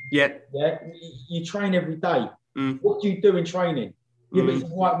your game. Yeah. You train every day. What do you do in training? Yeah, but he's a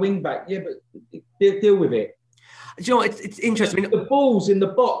right wing back. Yeah, but deal with it. Do you know what? It's interesting. The balls in the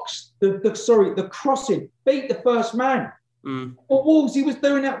box, the crossing, beat the first man. For Wolves, he was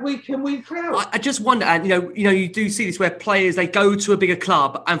doing that week in, week out. I just wonder, and you do see this where players, they go to a bigger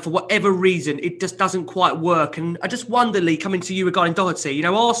club and for whatever reason, it just doesn't quite work. And I just wonder, Lee, coming to you regarding Doherty,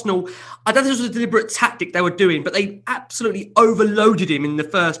 Arsenal, I don't think this was a deliberate tactic they were doing, but they absolutely overloaded him in the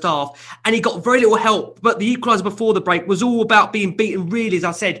first half and he got very little help. But the equaliser before the break was all about being beaten, really, as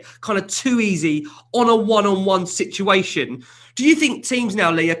I said, kind of too easy on a one-on-one situation. Do you think teams now,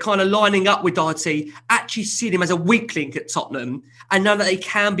 Lee, are kind of lining up with Doherty, actually seeing him as a weak link at Tottenham and know that they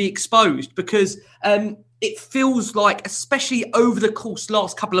can be exposed? Because it feels like, especially over the course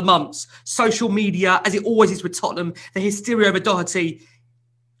last couple of months, social media, as it always is with Tottenham, the hysteria over Doherty,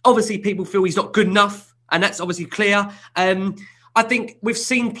 obviously people feel he's not good enough, and that's obviously clear. I think we've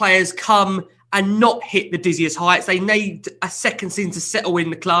seen players come and not hit the dizziest heights. They need a second season to settle in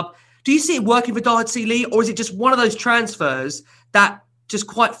the club. Do you see it working for Doherty, Lee, or is it just one of those transfers that just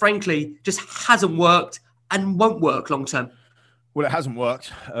quite frankly just hasn't worked and won't work long term? Well, it hasn't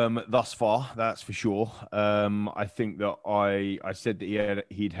worked thus far, that's for sure. I think that I said that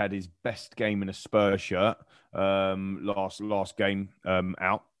he'd had his best game in a Spurs shirt last game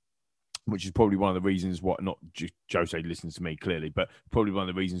out, which is probably one of the reasons why, not just Jose listens to me clearly, but probably one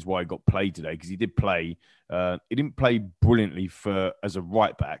of the reasons why he got played today, because he did play. He didn't play brilliantly as a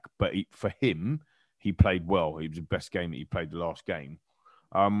right back, but for him, he played well. It was the best game that he played the last game.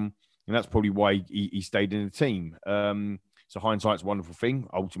 And that's probably why he stayed in the team. So hindsight's a wonderful thing,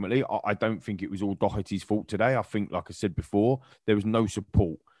 ultimately. I don't think it was all Doherty's fault today. I think, like I said before, there was no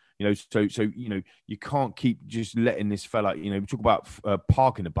support. So you can't keep just letting this fella, we talk about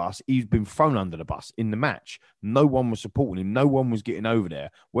parking the bus. He's been thrown under the bus in the match. No one was supporting him. No one was getting over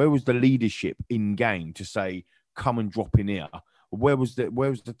there. Where was the leadership in game to say, come and drop in here? Where was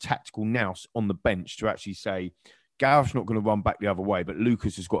the tactical nous on the bench to actually say, Gareth's not going to run back the other way, but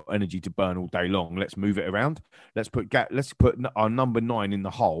Lucas has got energy to burn all day long. Let's move it around. Let's put our number 9 in the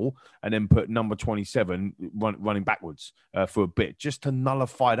hole and then put number 27 running backwards for a bit, just to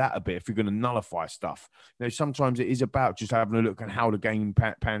nullify that a bit. If you're going to nullify stuff, sometimes it is about just having a look at how the game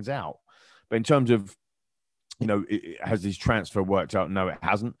pans out. But in terms of, has his transfer worked out? No, it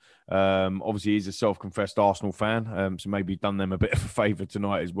hasn't. Obviously, he's a self-confessed Arsenal fan, so maybe done them a bit of a favour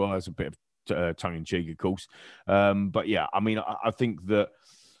tonight as well as a bit of tongue-in-cheek, of course. But yeah, I think that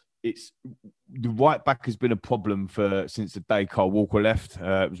it's the right back has been a problem since the day Kyle Walker left.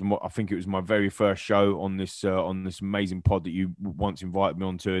 I think it was my very first show on this amazing pod that you once invited me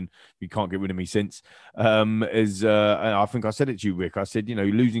onto, and you can't get rid of me since. And I think I said it to you, Rick. I said,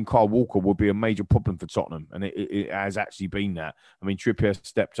 losing Kyle Walker would be a major problem for Tottenham, and it has actually been that. Trippier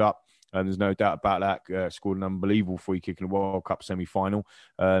stepped up. There's no doubt about that. Scored an unbelievable free kick in the World Cup semi-final.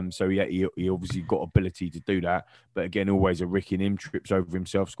 So yeah, he obviously got ability to do that. But again, always a Rick in him, trips over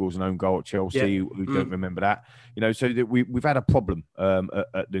himself, scores an own goal at Chelsea. Who don't remember that? So that we've had a problem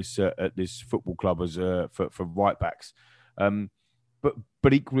at this football club as for right backs.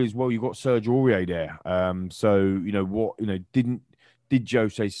 But equally as well, you've got Serge Aurier there. Did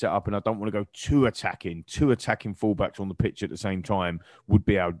Jose set up, and I don't want to go two attacking fullbacks on the pitch at the same time would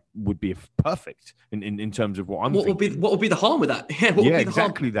be perfect in terms of what I'm thinking. What would be the harm with that? Yeah,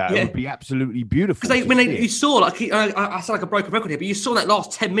 exactly that. It would be absolutely beautiful. Because you saw, I sound like a broken record here, but you saw that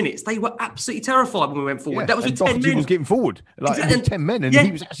last 10 minutes, they were absolutely terrified when we went forward. That was with 10 men. Was getting forward. Exactly. 10 men, and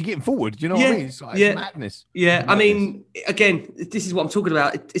he was actually getting forward. Do you know what I mean? It's it's madness. Yeah, madness. Again, this is what I'm talking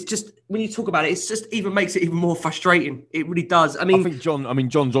about. It's just, when you talk about it, it's just even makes it even more frustrating. It really does. I think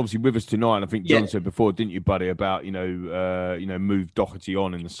John's obviously with us tonight. And I think John said before, didn't you, buddy, about move Doherty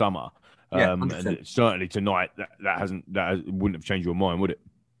on in the summer. And certainly tonight that wouldn't have changed your mind, would it?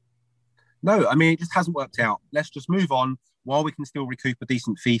 No, I mean, it just hasn't worked out. Let's just move on while we can still recoup a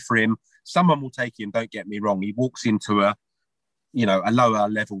decent fee for him. Someone will take him, don't get me wrong. He walks into a lower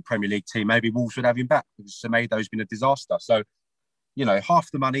level Premier League team. Maybe Wolves would have him back because Semedo's been a disaster. So, half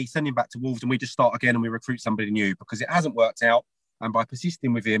the money, send him back to Wolves and we just start again and we recruit somebody new because it hasn't worked out. And by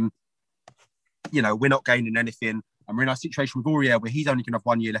persisting with him, we're not gaining anything. And we're in a situation with Aurier where he's only going to have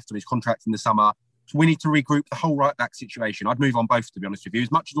 1 year left on his contract in the summer. So we need to regroup the whole right-back situation. I'd move on both, to be honest with you.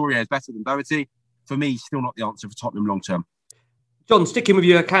 As much as Aurier is better than Doherty, for me, still not the answer for Tottenham long-term. John, sticking with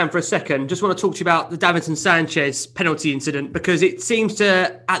you, I can for a second. Just want to talk to you about the Davinson Sanchez penalty incident because it seems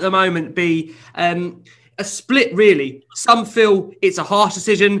to, at the moment, be a split, really. Some feel it's a harsh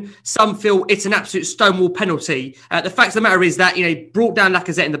decision. Some feel it's an absolute stonewall penalty. The fact of the matter is that, brought down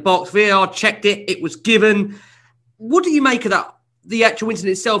Lacazette in the box. VAR checked it. It was given. What do you make of that? The actual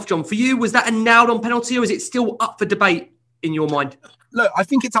incident itself, John, for you, was that a nailed-on penalty or is it still up for debate in your mind? Look, I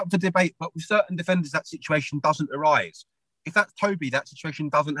think it's up for debate, but with certain defenders, that situation doesn't arise. If that's Toby, that situation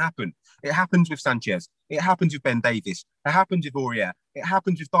doesn't happen. It happens with Sanchez. It happens with Ben Davies. It happens with Aurier. It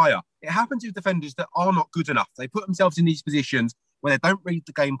happens with Dyer. It happens with defenders that are not good enough. They put themselves in these positions where they don't read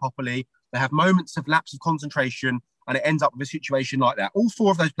the game properly. They have moments of lapse of concentration, and it ends up with a situation like that. All four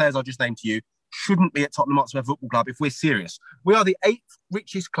of those players I just named to you shouldn't be at Tottenham Hotspur Football Club if we're serious. We are the 8th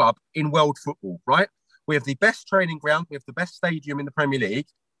richest club in world football, right? We have the best training ground. We have the best stadium in the Premier League.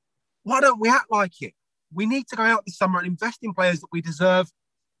 Why don't we act like it? We need to go out this summer and invest in players that we deserve,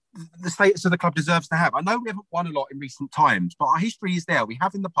 the status of the club deserves to have. I know we haven't won a lot in recent times, but our history is there. We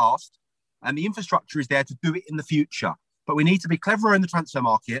have in the past, and the infrastructure is there to do it in the future. But we need to be cleverer in the transfer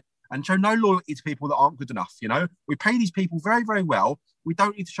market and show no loyalty to people that aren't good enough. We pay these people very, very well. We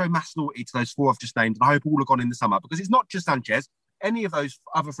don't need to show mass loyalty to those four I've just named, and I hope all are gone in the summer because it's not just Sanchez. Any of those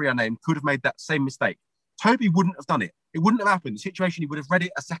other three I named could have made that same mistake. Toby wouldn't have done it. It wouldn't have happened. The situation, he would have read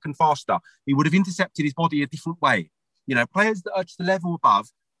it a second faster. He would have intercepted his body a different way. Players that are just a level above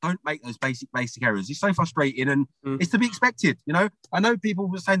don't make those basic errors. It's so frustrating and it's to be expected. I know people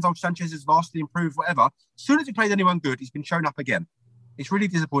were saying, Sanchez has vastly improved, whatever. As soon as he plays anyone good, he's been shown up again. It's really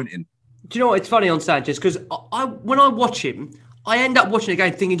disappointing. Do you know what? It's funny on Sanchez because when I watch him, I end up watching the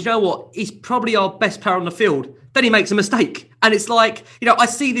game thinking, do you know what? He's probably our best player on the field. Then he makes a mistake. And it's like, I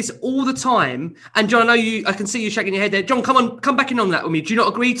see this all the time. And John, I can see you shaking your head there. John, come back in on that with me. Do you not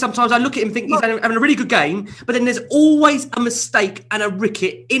agree? Sometimes I look at him and think he's having a really good game, but then there's always a mistake and a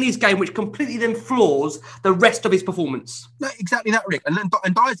ricket in his game, which completely then floors the rest of his performance. No, exactly that, Rick.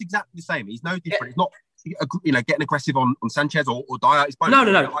 And Dyer's exactly the same. He's no different. Yeah. He's not, getting aggressive on Sanchez or Dyer. It's both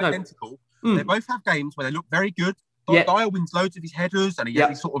identical. They both have games where they look very good. Dyer wins loads of his headers and he has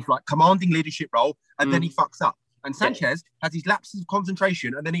this sort of like commanding leadership role and then he fucks up. And Sanchez has his lapses of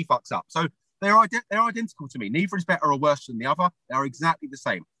concentration and then he fucks up. So they're identical to me. Neither is better or worse than the other. They are exactly the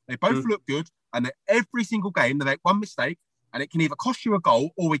same. They both look good and every single game they make one mistake and it can either cost you a goal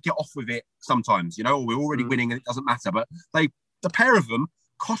or we get off with it sometimes, or we're already winning and it doesn't matter. But the pair of them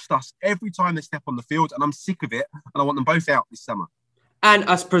cost us every time they step on the field and I'm sick of it and I want them both out this summer. And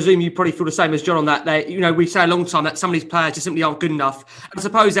I presume you probably feel the same as John on that. We say a long time that some of these players just simply aren't good enough. I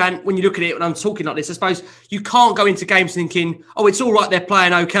suppose, and when you look at it, when I'm talking like this, I suppose you can't go into games thinking, oh, it's all right, they're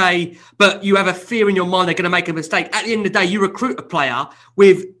playing okay, but you have a fear in your mind they're going to make a mistake. At the end of the day, you recruit a player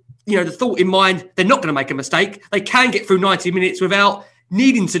with, the thought in mind they're not going to make a mistake. They can get through 90 minutes without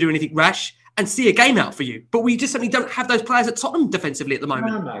needing to do anything rash and see a game out for you. But we just simply don't have those players at Tottenham defensively at the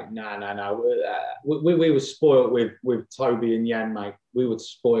moment. No, mate. No. We were spoiled with Toby and Jan, mate. We were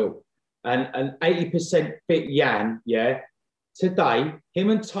spoiled. And 80% fit Jan, today, him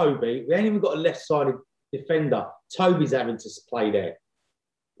and Toby, we ain't even got a left-sided defender. Toby's having to play there.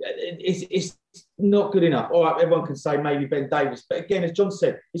 It's not good enough. All right, everyone can say maybe Ben Davies. But again, as John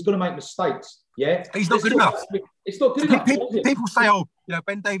said, he's going to make mistakes. Yeah, he's not good enough. It's not good enough. People say,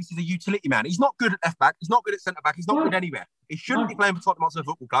 Ben Davies is a utility man. He's not good at left back. He's not good at centre back. He's not good anywhere. He shouldn't be playing for Tottenham Hotspur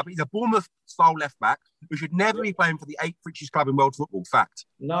Football Club. He's a Bournemouth-style left back who should never be playing for the 8th richest club in world football. Fact.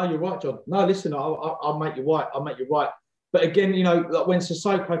 No, you're right, John. No, listen, I'll make you right. I'll make you right. But again, like when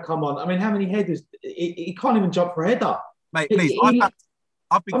Sissoko come on, I mean, how many headers? He can't even jump for a header. Mate, please.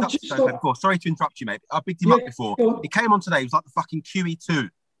 I've bigged up Sissoko before. Sorry to interrupt you, mate. I've bigged him up before. He came on today. He was like the fucking QE2.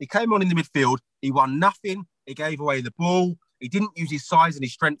 He came on in the midfield. He won nothing. He gave away the ball. He didn't use his size and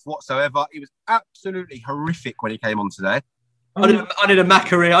his strength whatsoever. It was absolutely horrific when he came on today. I need a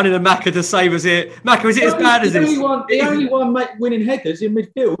Macca. I need a Macca to save us here. Macca, is it as bad as this? The only one winning headers in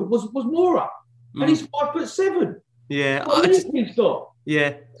midfield was Moura. And he's 5'7". Yeah.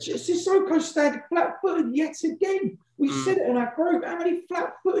 Yeah. Sissoko standing flat-footed yet again. We said it in our group. How many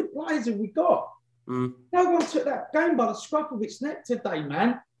flat-footed players have we got? No one took that game by the scruff of its neck today,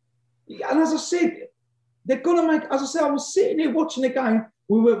 man. And as I said, they're going to make, as I said, I was sitting here watching the game.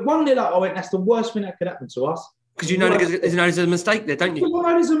 We were 1-0 up. I went, that's the worst thing that could happen to us. Because you know there's a mistake there, don't you? You know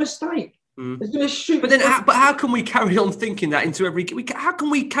there's a mistake. There's going to shoot. But then, how can we carry on thinking that into every? How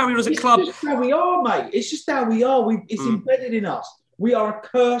can we carry on as a club? It's just how we are, mate. It's just how we are. It's embedded in us. We are a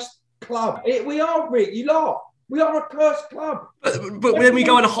cursed club. We are, Rick. You laugh. We are a cursed club. But then we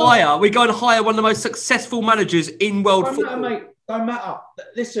go and hire. We go and hire one of the most successful managers in world football. Don't matter, mate. Don't matter.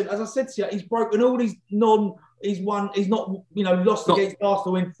 Listen, as I said to you, he's broken all these non. He's won. He's not, lost against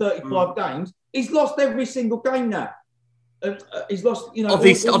Arsenal in 35 games. He's lost every single game now. He's lost, of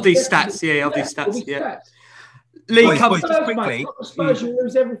these stats. Lee, come just quickly. Spurs, you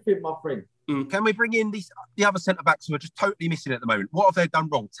lose everything, my friend. Can we bring in the other centre backs who are just totally missing at the moment? What have they done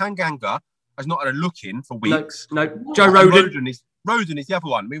wrong? Tanganga has not had a look in for weeks. No. Joe Rodon. Rodon is the other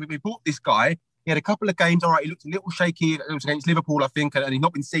one. We bought this guy. He had a couple of games. All right, he looked a little shaky. It was against Liverpool, I think, and he's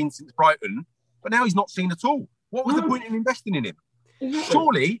not been seen since Brighton. But now he's not seen at all. What was the point in investing in him? Exactly.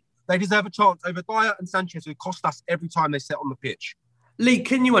 Surely they deserve a chance over Dyer and Sanchez, who cost us every time they set on the pitch. Lee,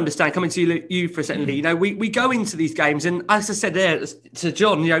 can you understand, coming to you for a second, Lee, we go into these games, and as I said there to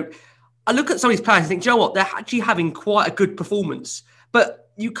John, I look at some of these players and think, Joe, what? They're actually having quite a good performance. But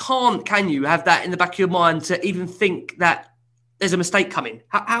you can't, can you, have that in the back of your mind to even think that there's a mistake coming?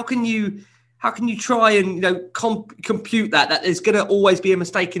 How can you try and compute that there's going to always be a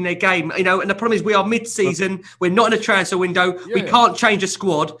mistake in their game? And the problem is we are mid-season, we're not in a transfer window, we can't change a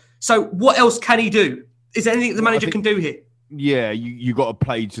squad. So what else can he do? Is there anything the manager can do here? Yeah, you got to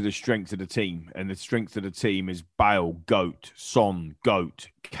play to the strength of the team. And the strength of the team is Bale, GOAT, Son, GOAT,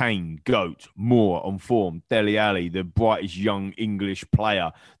 Kane, GOAT, Moore on form, Dele Alli, the brightest young English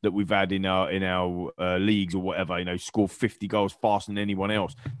player that we've had in our leagues or whatever, score 50 goals faster than anyone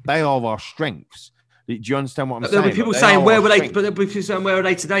else. They are our strengths. Do you understand what I'm saying? There'll be people saying, where were they? But there'll be people saying, where are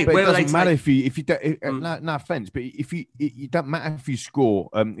they today? But where it doesn't matter today? if you don't. No offense, but it don't matter if you score.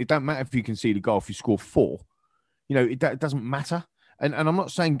 It don't matter if you concede a goal. If you score 4, it doesn't matter. And I'm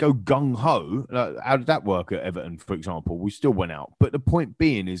not saying go gung ho. How did that work at Everton, for example? We still went out. But the point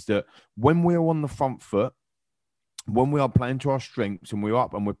being is that when we're on the front foot, when we are playing to our strengths and we're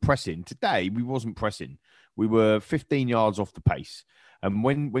up and we're pressing, today we wasn't pressing. We were 15 yards off the pace. And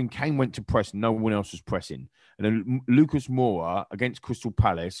when Kane went to press, no one else was pressing. And then Lucas Moura against Crystal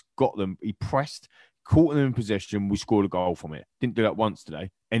Palace got them. He pressed, caught them in possession. We scored a goal from it. Didn't do that once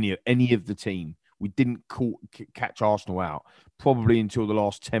today. Any of the team. We didn't catch Arsenal out probably until the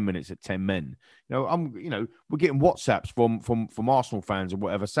last 10 minutes at 10 men. We're getting WhatsApps from Arsenal fans or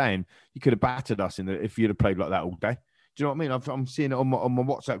whatever saying you could have battered us if you'd have played like that all day. Do you know what I mean? I'm seeing it on my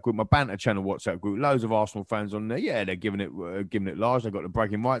WhatsApp group, my banter channel WhatsApp group. Loads of Arsenal fans on there. Yeah, they're giving it large. They've got the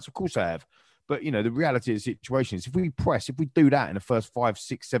bragging rights. Of course they have. But the reality of the situation is if we do that in the first 5,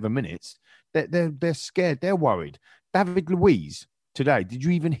 6, 7 minutes, they're scared. They're worried. David Luiz today. Did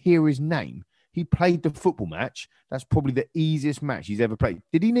you even hear his name? He played the football match. That's probably the easiest match he's ever played.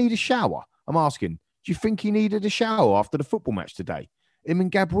 Did he need a shower? I'm asking. Do you think he needed a shower after the football match today? Him and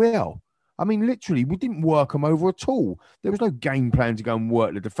Gabriel. I mean, literally, we didn't work them over at all. There was no game plan to go and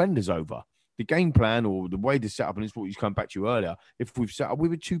work the defenders over. The game plan or the way to set up, and it's what you come back to earlier, if we've set up, we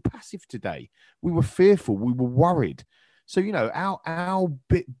were too passive today. We were fearful. We were worried. So, our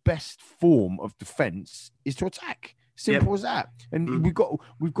best form of defence is to attack. Simple as that. And we've got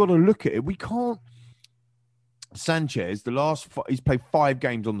to look at it. We can't. Sanchez, he's played 5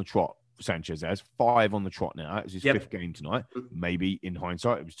 games on the trot. Sanchez has 5 on the trot now. It's his 5th game tonight. Maybe in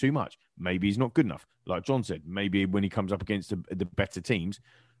hindsight, it was too much. Maybe he's not good enough. Like John said, maybe when he comes up against the better teams.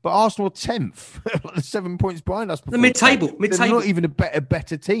 But Arsenal are 10th, 7 points behind us. The mid-table. They're not even a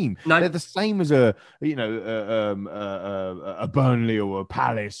better team. No. They're the same as a Burnley or a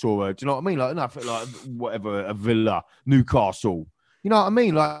Palace or do you know what I mean? Whatever, a Villa, Newcastle. You know what I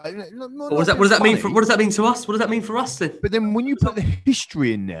mean? What does that mean to us? What does that mean for us then? But then when you put the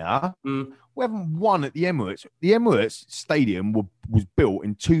history in there, we haven't won at the Emirates. The Emirates Stadium was built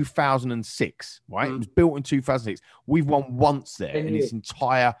in 2006, right? It was built in 2006. We've won once there in its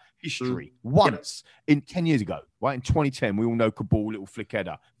entire history. Once in 10 years ago, right? In 2010, we all know Kabul, little flick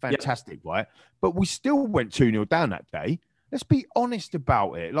header. Fantastic, right? But we still went 2-0 down that day. Let's be honest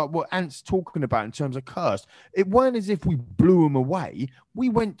about it. Like what Ant's talking about in terms of cursed. It weren't as if we blew them away. We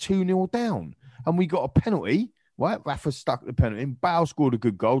went 2-0 down and we got a penalty, right? Rafa stuck the penalty in. Bale scored a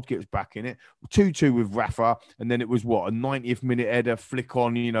good goal to get us back in it. 2-2 with Rafa. And then it was a 90th minute header, flick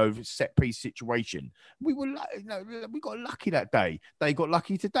on, set piece situation. We got lucky that day. They got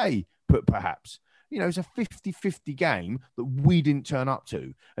lucky today, perhaps. It's a 50-50 game that we didn't turn up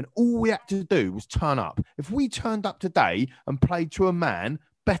to. And all we had to do was turn up. If we turned up today and played to a man,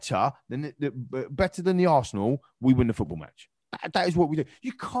 better than the Arsenal, we win the football match. That is what we do.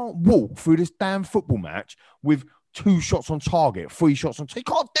 You can't walk through this damn football match with 2 shots on target, 3 shots on target.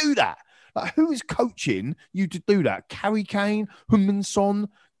 You can't do that. Like, who is coaching you to do that? Harry Kane, Heung-min Son,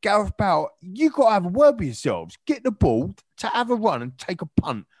 Gareth Bale. You've got to have a word with yourselves. Get the ball to have a run and take a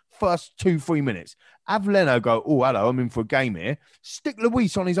punt first 2-3 minutes. Have Leno go, oh, hello, I'm in for a game here. Stick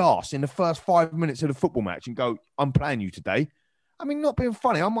Luis on his arse in the first 5 minutes of the football match and go, I'm playing you today. I mean, not being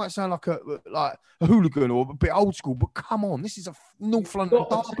funny, I might sound like a hooligan or a bit old school, but come on, this is a North London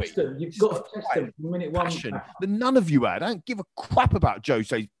derby. You've got to test them from minute one. Passion that none of you had. I don't give a crap about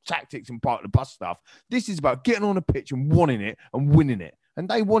Jose's tactics and part of the bus stuff. This is about getting on the pitch and wanting it and winning it. And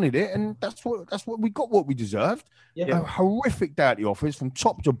they wanted it, and that's what we got, what we deserved. Yeah. A horrific day at the office from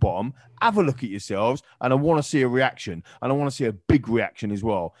top to bottom. Have a look at yourselves, and I want to see a reaction, and I want to see a big reaction as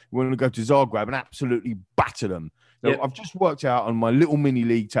well. We want to go to Zagreb and absolutely batter them. So I've just worked out on my little mini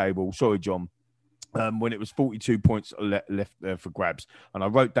league table. Sorry, John. When it was 42 points left there for grabs, and I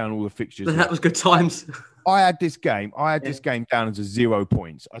wrote down all the fixtures. That was good times. I had this game down as a 0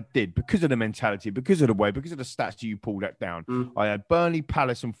 points. I did, because of the mentality, because of the way, because of the stats you pulled that down. I had Burnley,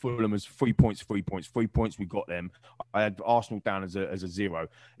 Palace, and Fulham as 3 points, 3 points, 3 points. We got them. I had Arsenal down as a 0.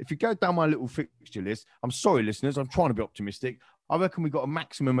 If you go down my little fixture list, I'm sorry, listeners, I'm trying to be optimistic. I reckon we got a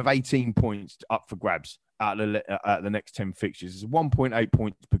maximum of 18 points up for grabs out of the next 10 fixtures. It's 1.8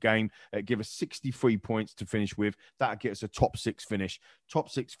 points per game. It'd give us 63 points to finish with. That'd get us a top 6 finish. Top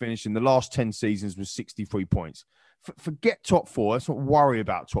 6 finish in the last 10 seasons was 63 points. Forget top 4. Let's not worry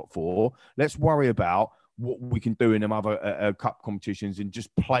about top 4. Let's worry about what we can do in them other cup competitions and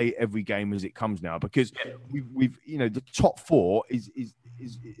just play every game as it comes now, because we've the top 4 is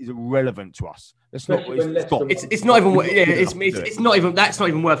irrelevant to us. It's not even that's not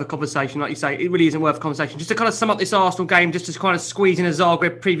even worth a conversation. Like you say, it really isn't worth a conversation. Just to kind of sum up this Arsenal game, just to kind of squeeze in a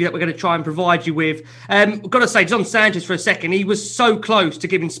Zagreb preview that we're going to try and provide you with. I've got to say, John Sanchez for a second, he was so close to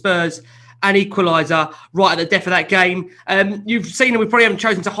giving Spurs an equaliser right at the death of that game. You've seen, and we probably haven't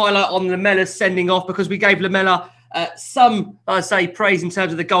chosen to highlight on Lamella's sending off, because we gave Lamella some, I say, praise in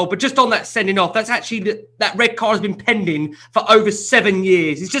terms of the goal. But just on that sending off, that's actually that red card has been pending for over 7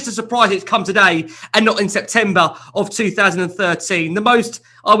 years. It's just a surprise it's come today and not in September of 2013. The most,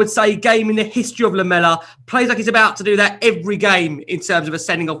 I would say, game in the history of Lamella. Plays like he's about to do that every game in terms of a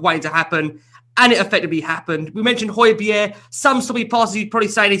sending off waiting to happen. And it effectively happened. We mentioned Højbjerg. Some still be passes he'd probably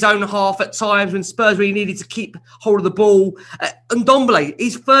say in his own half at times when Spurs really needed to keep hold of the ball. And Ndombele,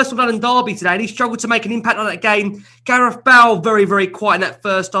 his first London derby today, and he struggled to make an impact on that game. Gareth Bale, very, very quiet in that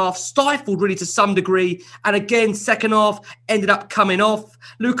first half, stifled really to some degree. And again, second half, ended up coming off.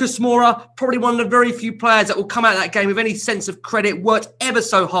 Lucas Moura, probably one of the very few players that will come out of that game with any sense of credit, worked ever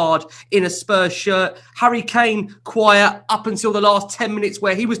so hard in a Spurs shirt. Harry Kane, quiet up until the last 10 minutes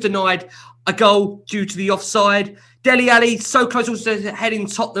where he was denied a goal due to the offside. Dele Alli, so close also to heading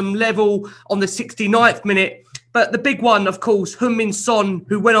Tottenham level on the 69th minute. But the big one, of course, Heung-min Son,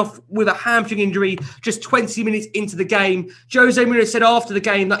 who went off with a hamstring injury just 20 minutes into the game. Jose Mourinho said after the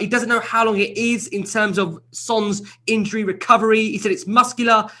game that he doesn't know how long it is in terms of Son's injury recovery. He said it's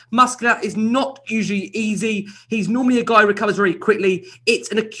muscular. Muscular is not usually easy. He's normally a guy who recovers very quickly.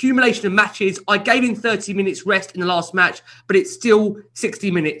 It's an accumulation of matches. I gave him 30 minutes rest in the last match, but it's still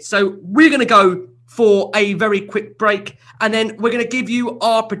 60 minutes. So we're going to go for a very quick break, and then we're going to give you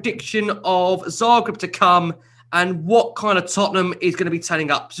our prediction of Zagreb to come and what kind of Tottenham is going to be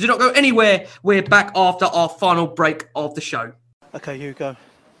turning up. So do not go anywhere. We're back after our final break of the show. Okay, Hugo.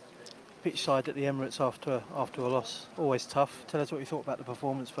 Pitch side at the Emirates after a loss. Always tough. Tell us what you thought about the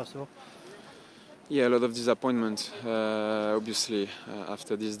performance, first of all. Yeah, a lot of disappointment, obviously,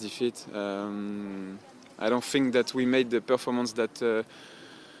 after this defeat. I don't think that we made the performance that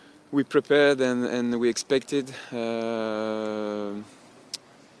we prepared and we expected.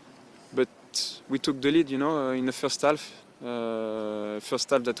 But we took the lead, in the first half. First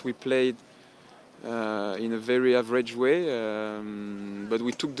half that we played in a very average way, but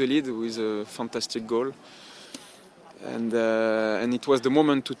we took the lead with a fantastic goal. And it was the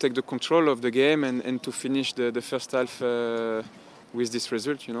moment to take the control of the game and to finish the first half with this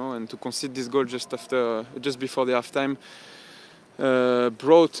result, and to concede this goal just before the halftime.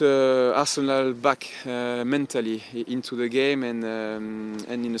 Brought Arsenal back mentally into the game, and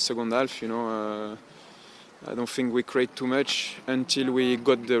in the second half, I don't think we create too much until we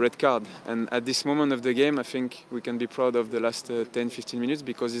got the red card. And at this moment of the game, I think we can be proud of the last 10-15 minutes,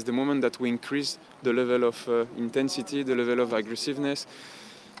 because it's the moment that we increase the level of intensity, the level of aggressiveness.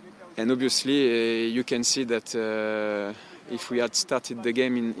 And obviously, you can see that if we had started the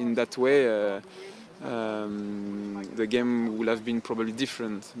game in that way, the game would have been probably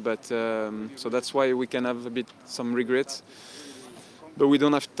different. But so that's why we can have some regrets. But we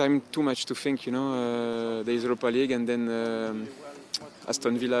don't have time too much to think, there is Europa League and then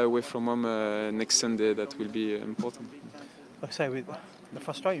Aston Villa away from home next Sunday. That will be important. Like I say, the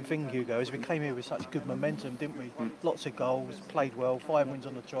frustrating thing, Hugo, is we came here with such good momentum, didn't we? Lots of goals, played well, 5 wins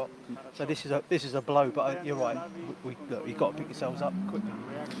on the trot. So this is a blow, but you're right. You've got to pick yourselves up quickly.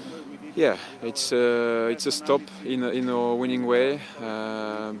 Yeah, it's a stop in a winning way,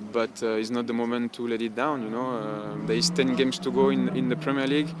 but it's not the moment to let it down. There is 10 games to go in the Premier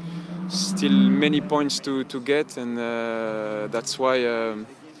League, still many points to get, and that's why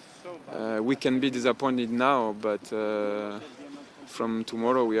we can be disappointed now. But from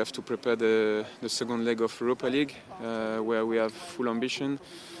tomorrow we have to prepare the second leg of Europa League, where we have full ambition,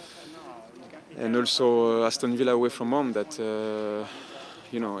 and also Aston Villa away from home. That.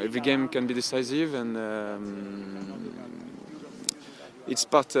 Every game can be decisive, and it's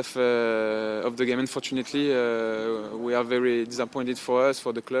part of the game. Unfortunately, we are very disappointed for us,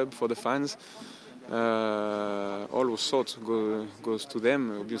 for the club, for the fans. All thought goes to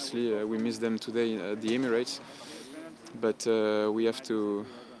them. Obviously, we miss them today at the Emirates, but we have to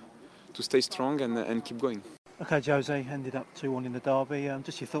stay strong and keep going. Okay, Jose ended up 2-1 in the derby.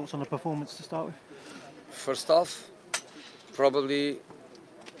 Just your thoughts on the performance to start with? First half, probably.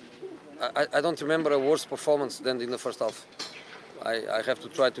 I don't remember a worse performance than in the first half. I have to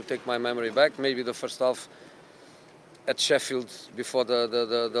try to take my memory back. Maybe the first half at Sheffield before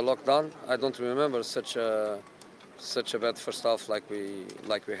the lockdown. I don't remember such a bad first half like we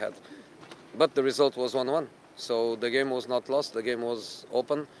had. But the result was 1-1. So the game was not lost. The game was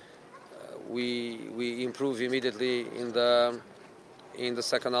open. We improved immediately in the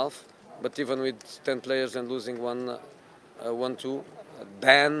second half. But even with 10 players and losing 1-2,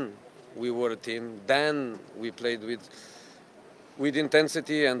 then we were a team. Then we played with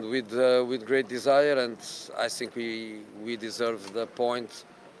intensity and with great desire, and I think we deserve the point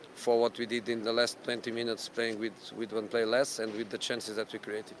for what we did in the last 20 minutes, playing with one player less and with the chances that we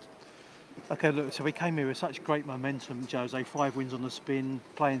created. Okay, look, so we came here with such great momentum, Jose. 5 wins on the spin,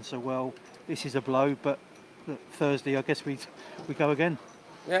 playing so well. This is a blow, but look, Thursday, I guess we go again.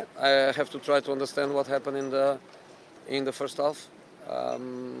 Yeah, I have to try to understand what happened in the first half.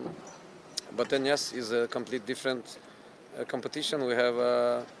 But then, yes, it's a complete different competition. We have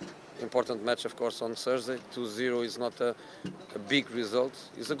an important match, of course, on Thursday. 2-0 is not a big result.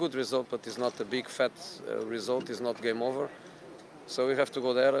 It's a good result, but it's not a big, fat result. It's not game over. So we have to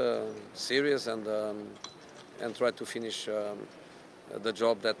go there serious and try to finish the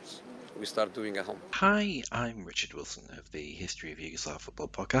job that we start doing at home. Hi, I'm Richard Wilson of the History of Yugoslav Football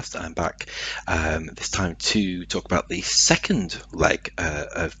podcast. I'm back this time to talk about the second leg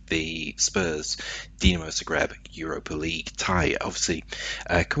of the Spurs Dinamo Zagreb Europa League tie. Obviously,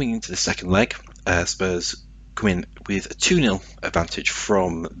 coming into the second leg, Spurs come in with a 2-0 advantage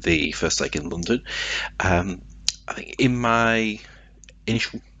from the first leg in London. I think in my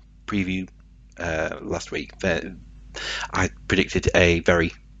initial preview last week, I predicted a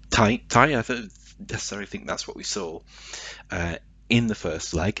very tight tie. I don't necessarily think that's what we saw in the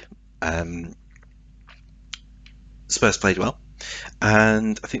first leg. Spurs played well,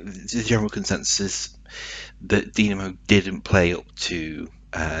 and I think the general consensus is that Dinamo didn't play up to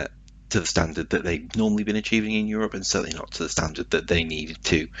the standard that they've normally been achieving in Europe, and certainly not to the standard that they needed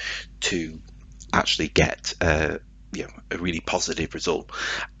to actually get a really positive result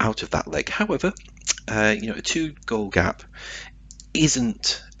out of that leg. However, a 2-goal gap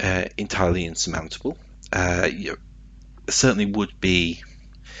isn't entirely insurmountable. Certainly would be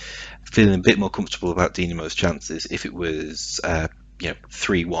feeling a bit more comfortable about Dinamo's chances if it was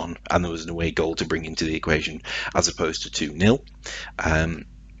 3-1 and there was an away goal to bring into the equation as opposed to 2-0.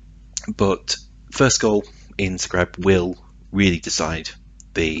 But first goal in Zagreb will really decide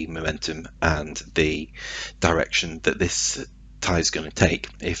the momentum and the direction that this tie is going to take.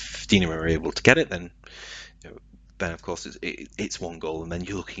 If Dinamo are able to get it, then of course it's 1 goal, and then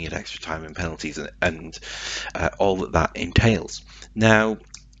you're looking at extra time and penalties and all that entails. Now,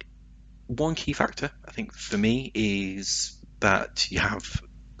 one key factor, I think, for me is that you have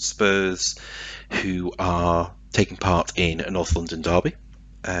Spurs who are taking part in a North London derby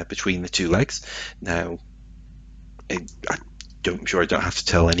between the two legs. Now, I'm sure I don't have to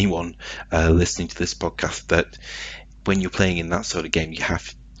tell anyone listening to this podcast that when you're playing in that sort of game, you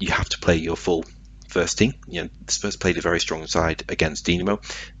have to play your full first team. The Spurs played a very strong side against Dinamo.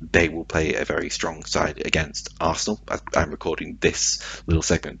 They will play a very strong side against Arsenal. I'm recording this little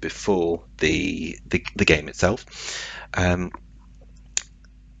segment before the game itself.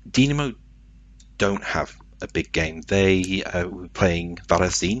 Dinamo don't have a big game. They were playing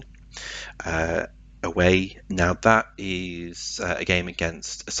Varazdin away. Now that is a game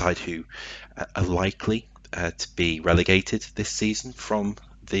against a side who are likely to be relegated this season from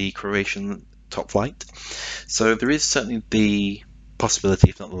the Croatian top flight. So there is certainly the possibility,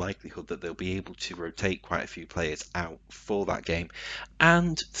 if not the likelihood, that they'll be able to rotate quite a few players out for that game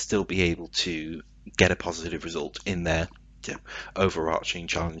and still be able to get a positive result in their overarching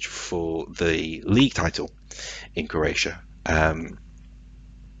challenge for the league title in Croatia.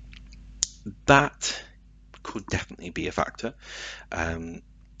 That could definitely be a factor.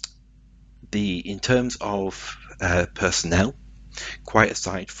 In terms of personnel, quite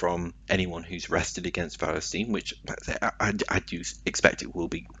aside from anyone who's rested against Varazdin, which I do expect it will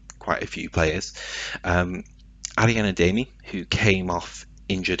be quite a few players, Arian Ademi, who came off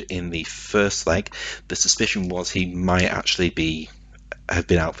injured in the first leg, the suspicion was he might actually have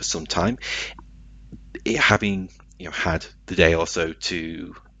been out for some time. Having had the day or so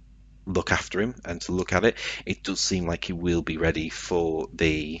to look after him and to look at it, it does seem like he will be ready for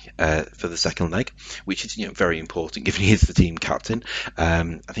the second leg, which is very important given he is the team captain.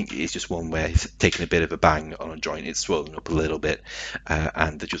 I think it's just one where he's taken a bit of a bang on a joint. It's swollen up a little bit,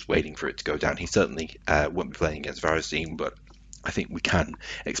 and they're just waiting for it to go down. He certainly won't be playing against Varazdin, but I think we can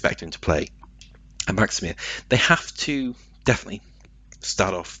expect him to play. And Maximir, they have to definitely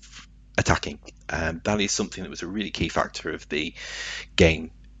start off attacking. That is something that was a really key factor of the game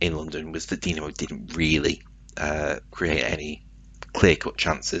in London, was that Dinamo didn't really create any clear-cut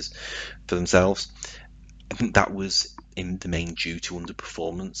chances for themselves. I think that was in the main due to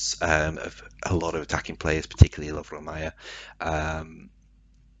underperformance of a lot of attacking players, particularly Lovro Mayer.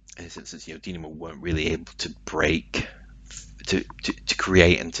 Since Dinamo weren't really able to break, to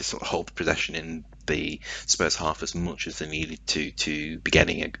create and to sort of hold the possession in the Spurs half as much as they needed to be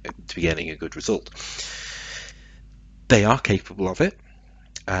getting a good result. They are capable of it.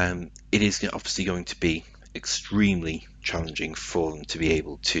 It is obviously going to be extremely challenging for them to be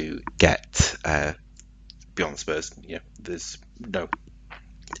able to get beyond Spurs. There's no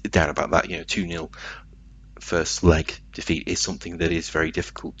doubt about that. 2-0 first leg defeat is something that is very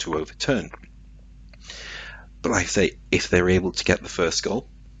difficult to overturn. But like I say, if they're able to get the first goal,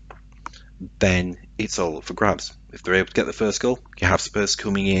 then it's all up for grabs. If they're able to get the first goal, you have Spurs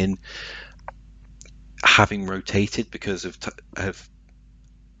coming in, having rotated because of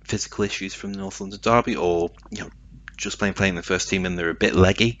physical issues from the North London derby, or just playing the first team and they're a bit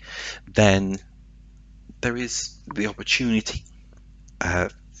leggy, then there is the opportunity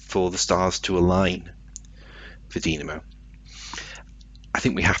for the stars to align for Dinamo. I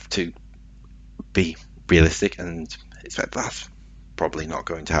think we have to be realistic and expect that's probably not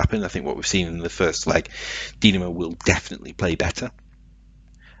going to happen. I think what we've seen in the first leg, Dinamo will definitely play better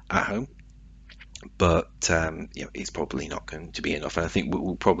at home, but it's probably not going to be enough. And I think what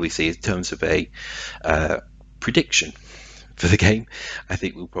we'll probably see in terms of a prediction for the game, I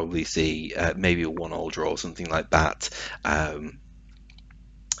think we'll probably see maybe a 1-1 draw or something like that.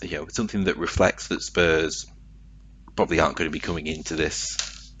 Something that reflects that Spurs probably aren't going to be coming into this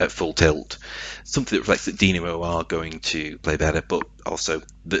at full tilt. Something that reflects that Dinamo are going to play better, but also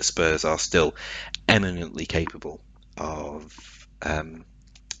that Spurs are still eminently capable of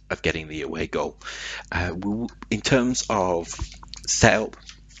getting the away goal. In terms of setup,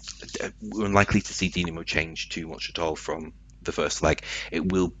 we're unlikely to see Dinamo change too much at all from the first leg.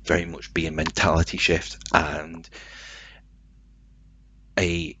 It will very much be a mentality shift and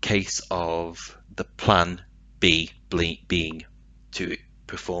a case of the plan B being to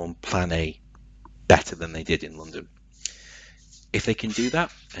perform plan A better than they did in London. If they can do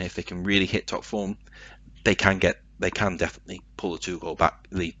that, and if they can really hit top form, they can definitely pull a 2-goal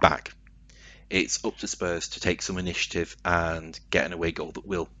lead back. It's up to Spurs to take some initiative and get an away goal that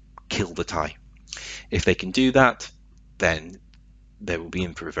will kill the tie. If they can do that, then they will be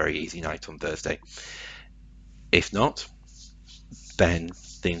in for a very easy night on Thursday. If not, then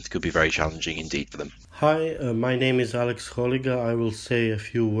things could be very challenging indeed for them. Hi, my name is Alex Holiga. I will say a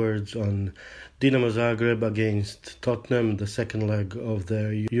few words on Dinamo Zagreb against Tottenham, the second leg of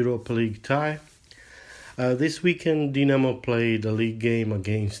their Europa League tie. This weekend, Dinamo played a league game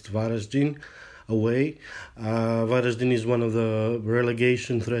against Varazdin away. Varazdin is one of the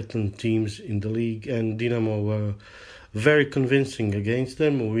relegation-threatened teams in the league, and Dinamo were very convincing against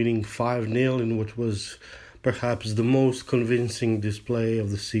them, winning 5-0 in what was perhaps the most convincing display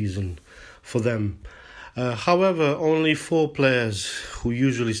of the season for them. However, only 4 players who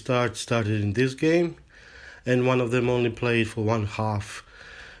usually started in this game, and one of them only played for one half.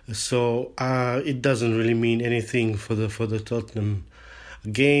 So it doesn't really mean anything for the Tottenham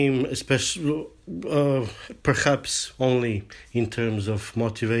game, especially perhaps only in terms of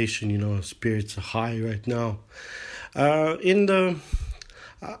motivation. Spirits are high right now.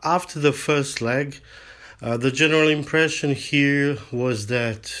 After the first leg, the general impression here was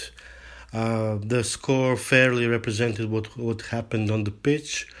that the score fairly represented what happened on the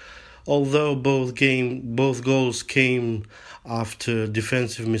pitch, although both goals came after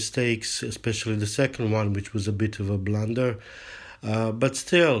defensive mistakes, especially the second one, which was a bit of a blunder. But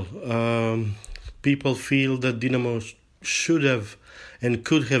still, people feel that Dinamo should have and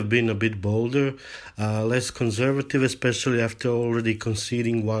could have been a bit bolder, less conservative, especially after already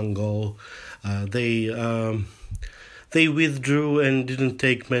conceding one goal. They withdrew and didn't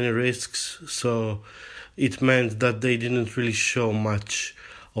take many risks, so it meant that they didn't really show much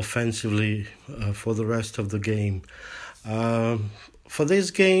offensively for the rest of the game. For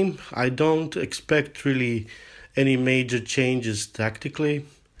this game, I don't expect really any major changes tactically.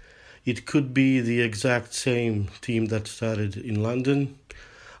 It could be the exact same team that started in London.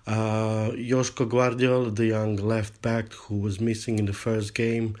 Joško Gvardiol, the young left back who was missing in the first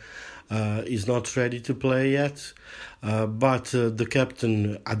game, is not ready to play yet. But the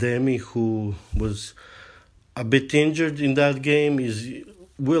captain, Ademi, who was a bit injured in that game,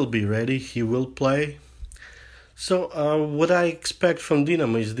 will be ready. He will play. So what I expect from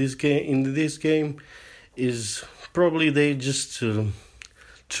Dinamo is in this game is probably they just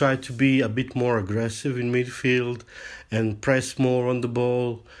try to be a bit more aggressive in midfield and press more on the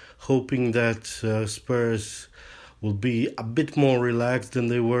ball, hoping that Spurs will be a bit more relaxed than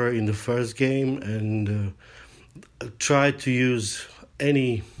they were in the first game and try to use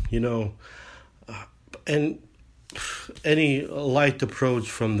any light approach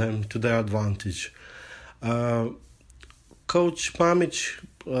from them to their advantage. Coach Mamić,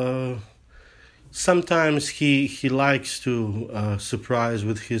 sometimes he likes to surprise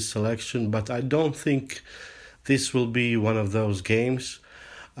with his selection, but I don't think this will be one of those games.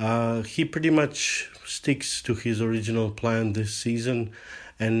 He pretty much sticks to his original plan this season,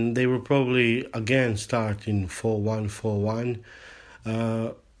 and they will probably again start in 4-1-4-1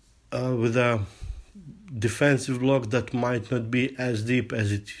 with a defensive block that might not be as deep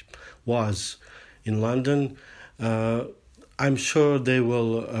as it was in London. I'm sure they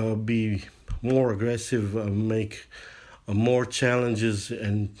will be more aggressive, make more challenges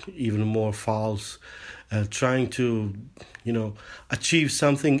and even more fouls, trying to, achieve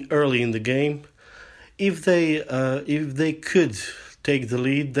something early in the game. If they could take the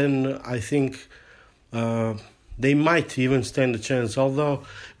lead, then I think they might even stand a chance. Although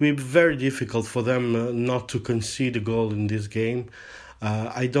it will be very difficult for them not to concede a goal in this game.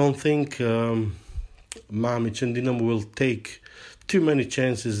 I don't think Mamić and Dinamo will take too many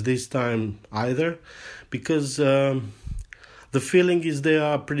chances this time either, because the feeling is they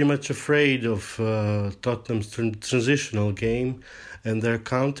are pretty much afraid of Tottenham's transitional game and their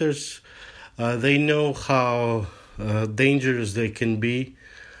counters. They know how dangerous they can be,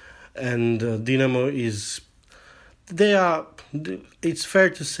 and Dinamo it's fair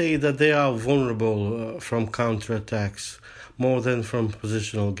to say that they are vulnerable from counter-attacks more than from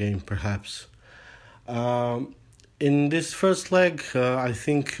positional game, perhaps. In this first leg, I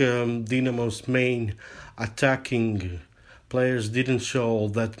think Dinamo's main attacking players didn't show all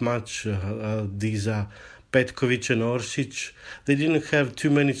that much. These are Petkovic and Orsic. They didn't have too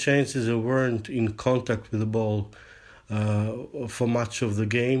many chances or weren't in contact with the ball for much of the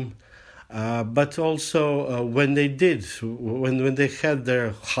game. But also when they did, when they had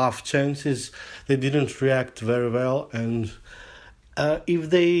their half chances, they didn't react very well. And if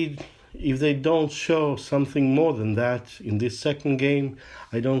they don't show something more than that in this second game,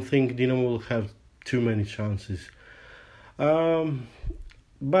 I don't think Dinamo will have too many chances.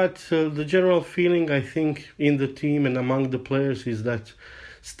 But the general feeling, I think, in the team and among the players is that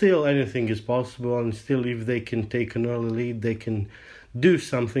still anything is possible, and still if they can take an early lead, they can do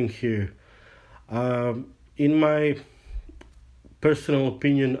something here. In my personal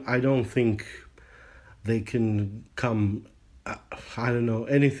opinion, I don't think they can come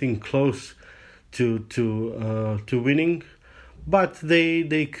anything close to winning, but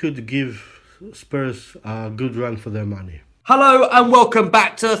they could give Spurs a good run for their money. Hello and welcome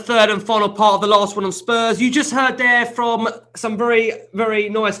back to the third and final part of the last one on Spurs. You just heard there from some very, very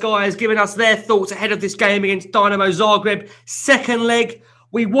nice guys giving us their thoughts ahead of this game against Dynamo Zagreb. Second leg,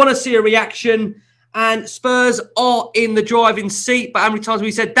 we want to see a reaction, and Spurs are in the driving seat. But how many times have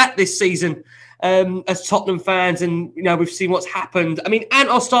we said that this season as Tottenham fans? And, we've seen what's happened. I mean, Ant,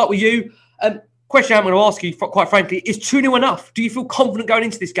 I'll start with you. Question I'm going to ask you, quite frankly, is 2-0 enough? Do you feel confident going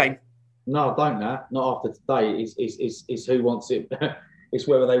into this game? No, I don't. Not after today. Is who wants it? It's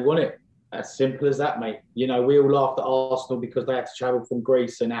whether they want it. As simple as that, mate. You know, we all laughed at Arsenal because they had to travel from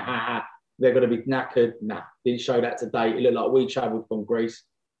Greece and they're going to be knackered. Nah, didn't show that today. It looked like we travelled from Greece.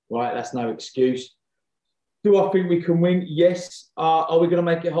 Right, that's no excuse. Do I think we can win? Yes. Are we going to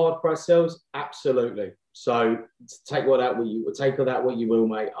make it hard for ourselves? Absolutely. So take of that what you will,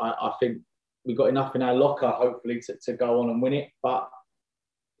 mate. I think we've got enough in our locker, hopefully, to go on and win it. But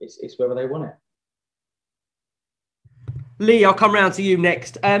it's whether they want it. Lee, I'll come round to you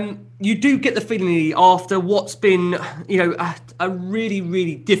next. You do get the feeling, Lee, after what's been, a really,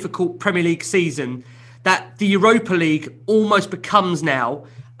 really difficult Premier League season, that the Europa League almost becomes now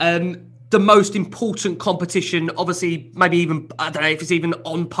the most important competition. Obviously, maybe even, I don't know if it's even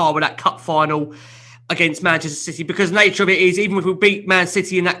on par with that cup final against Manchester City, because the nature of it is, even if we beat Man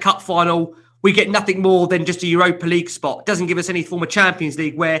City in that cup final, we get nothing more than just a Europa League spot. It doesn't give us any form of Champions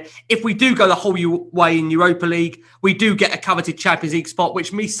League, where if we do go the whole way in Europa League, we do get a coveted Champions League spot,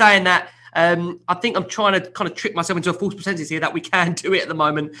 which me saying that, I think I'm trying to kind of trick myself into a false percentage here that we can do it at the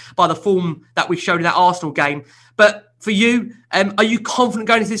moment by the form that we showed in that Arsenal game. But for you, are you confident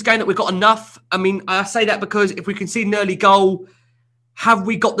going into this game that we've got enough? I mean, I say that because if we can see an early goal, have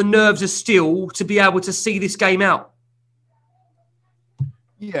we got the nerves of steel to be able to see this game out?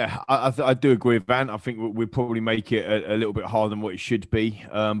 Yeah, I do agree with Van. I think we'll probably make it a little bit harder than what it should be.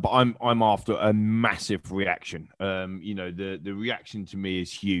 But I'm after a massive reaction. The reaction to me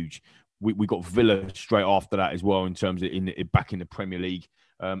is huge. We got Villa straight after that as well, in terms of back in the Premier League,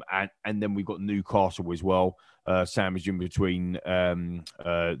 and then we got Newcastle as well. Sandwiched in between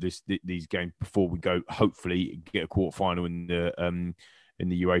these games before we go, hopefully get a quarter final in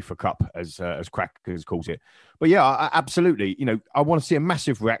the UEFA Cup, as Crackers calls it. But yeah, absolutely. I want to see a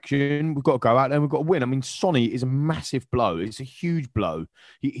massive reaction. We've got to go out there and we've got to win. I mean, Sonny is a massive blow. It's a huge blow.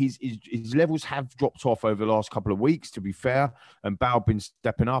 His levels have dropped off over the last couple of weeks, to be fair, and Bale been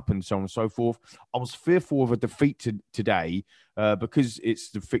stepping up and so on and so forth. I was fearful of a defeat today because it's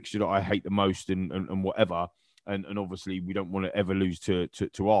the fixture that I hate the most and whatever. And obviously we don't want to ever lose to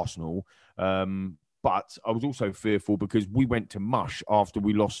Arsenal. But I was also fearful because we went to mush after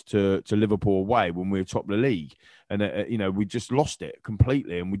we lost to Liverpool away when we were top of the league. And, we just lost it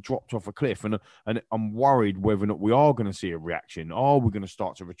completely and we dropped off a cliff. And I'm worried whether or not we are going to see a reaction. Are we going to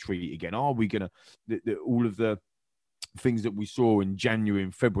start to retreat again? Are we going to... all of the things that we saw in January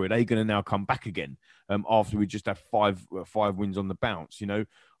and February, are they going to now come back again after we just had five wins on the bounce?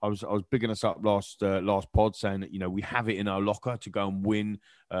 I was bigging us up last pod, saying that we have it in our locker to go and win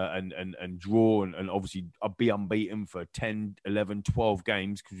and draw and obviously be unbeaten for 10, 11, 12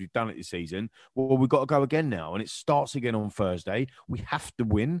 games because we've done it this season. Well, we've got to go again now, and it starts again on Thursday. We have to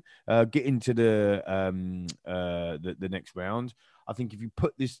win, get into the next round. I think if you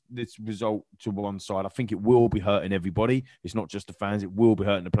put this result to one side, I think it will be hurting everybody. It's not just the fans. It will be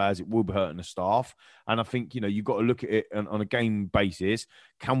hurting the players. It will be hurting the staff. And I think, you've got to look at it on a game basis.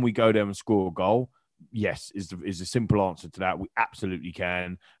 Can we go there and score a goal? Yes, is a simple answer to that. We absolutely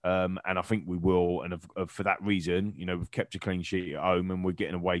can. And I think we will. And for that reason, we've kept a clean sheet at home and we're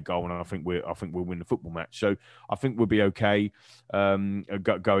getting a away goal. And I think we'll win the football match. So I think we'll be okay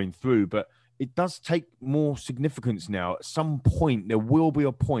going through. But it does take more significance now. At some point, there will be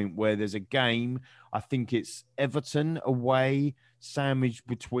a point where there's a game. I think it's Everton away, sandwiched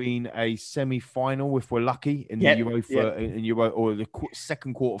between a semi-final, if we're lucky, in the Europa, or the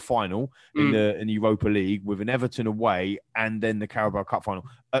second quarter final in the Europa League, with an Everton away, and then the Carabao Cup final.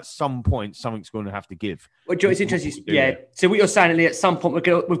 At some point, something's going to have to give. Well, Joe, it's interesting. Yeah. So what you're saying, Lee, at some point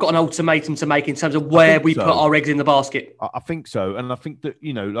we've got an ultimatum to make in terms of where we put our eggs in the basket. I think so, and I think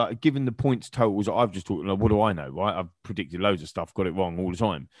that given the points totals that I've just talked about, what do I know, right? I've predicted loads of stuff, got it wrong all the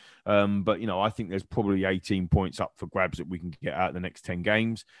time. But I think there's probably 18 points up for grabs that we can get out of the next 10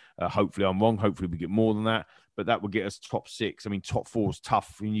 games. Hopefully I'm wrong. Hopefully we get more than that. But that would get us top 6. I mean, top 4 is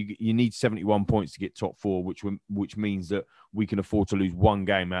tough. I mean, you need 71 points to get top 4, which means that we can afford to lose one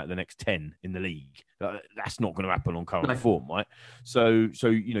game out of the next 10 in the league. That's not going to happen on current form, right? So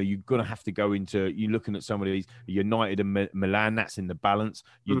you're going to have to go into. You're looking at some of these. United and Milan. That's in the balance.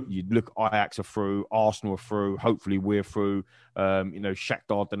 You look. Ajax are through. Arsenal are through. Hopefully we're through.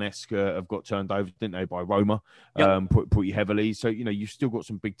 Shakhtar Donetsk have got turned over, didn't they, by Roma? Yep. Pretty heavily. So you've still got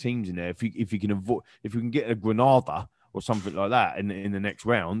some big teams in there. If you can get a Granada or something like that in the next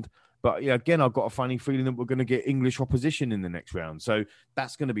round. But again, I've got a funny feeling that we're going to get English opposition in the next round. So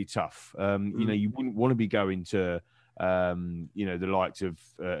that's going to be tough. You wouldn't want to be going to, the likes of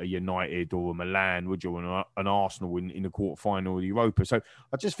United or Milan, would you, an Arsenal in the quarterfinal of the Europa. So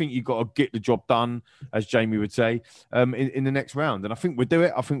I just think you've got to get the job done, as Jamie would say, in the next round. And I think we'll do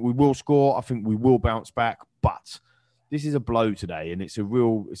it. I think we will score. I think we will bounce back. But this is a blow today, and it's a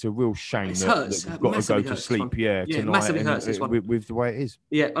real shame that we've got to go to sleep. Yeah, tonight. Massively hurts this one with the way it is.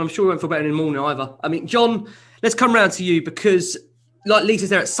 Yeah, I'm sure we won't feel better in the morning either. I mean, John, let's come round to you because, like Lisa's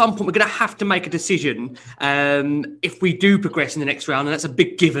there, at some point we're going to have to make a decision if we do progress in the next round, and that's a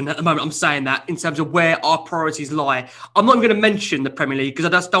big given at the moment. I'm saying that in terms of where our priorities lie. I'm not even going to mention the Premier League because I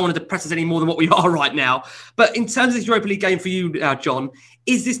just don't want to depress us any more than what we are right now. But in terms of this Europa League game for you now, John,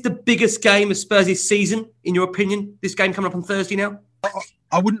 is this the biggest game of Spurs' season, in your opinion? This game coming up on Thursday now?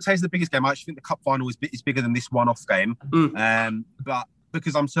 I wouldn't say it's the biggest game. I actually think the cup final is bigger than this one-off game. But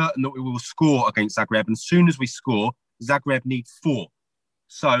because I'm certain that we will score against Zagreb, and as soon as we score, Zagreb need 4.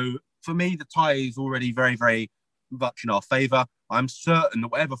 So for me, the tie is already very, very much in our favour. I'm certain that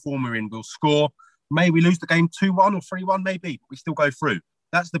whatever form we're in, we'll score. May we lose the game 2-1 or 3-1, maybe, but we still go through.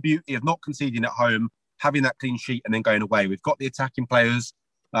 That's the beauty of not conceding at home, having that clean sheet and then going away. We've got the attacking players.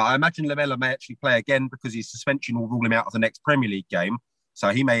 I imagine Lamela may actually play again because his suspension will rule him out of the next Premier League game. So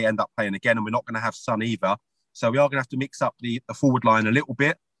he may end up playing again, and we're not going to have Son either. So we are going to have to mix up the forward line a little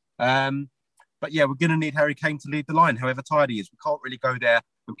bit. But yeah, we're going to need Harry Kane to lead the line, however tired he is. We can't really go there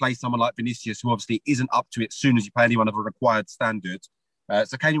and play someone like Vinicius, who obviously isn't up to it as soon as you play anyone of a required standard.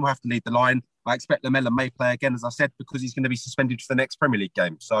 So Kane will have to lead the line. I expect Lamela may play again, as I said, because he's going to be suspended for the next Premier League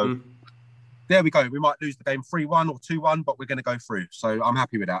game. So there we go. We might lose the game 3-1 or 2-1, but we're going to go through. So I'm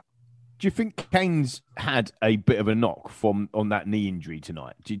happy with that. Do you think Kane's had a bit of a knock on that knee injury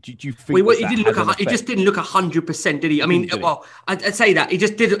tonight? Do you think he just didn't look 100%, did he? I mean, well, I'd say that he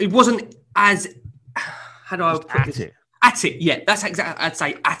just did. It wasn't as how do I put this? At it, yeah. That's exactly. I'd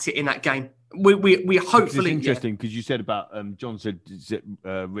say at it in that game. We hopefully. It's interesting because you said about John said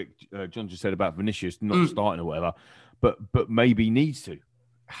Rick. John just said about Vinicius not starting or whatever, but maybe needs to.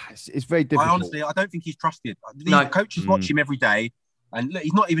 It's very difficult. I don't think he's trusted. The coaches watch him every day. And look,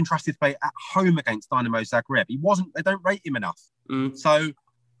 he's not even trusted to play at home against Dynamo Zagreb. He wasn't. They don't rate him enough. So,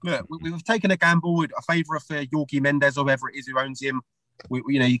 look, we've taken a gamble, a favour of Jorge Mendes or whoever it is who owns him.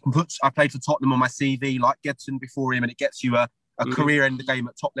 You can put. I played for Tottenham on my CV, like Gedson before him, and it gets you a career end game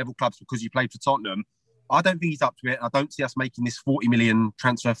at top level clubs because you played for Tottenham. I don't think he's up to it. I don't see us making this 40 million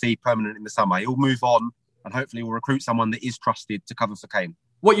transfer fee permanent in the summer. He'll move on, and hopefully we'll recruit someone that is trusted to cover for Kane.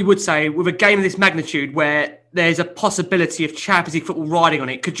 What you would say with a game of this magnitude where there's a possibility of Champions League football riding on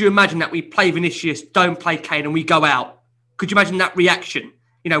it, could you imagine that we play Vinicius, don't play Kane, and we go out? Could you imagine that reaction?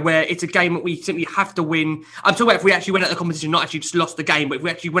 You know, where it's a game that we simply have to win. I'm talking about if we actually went out the competition, not actually just lost the game, but if we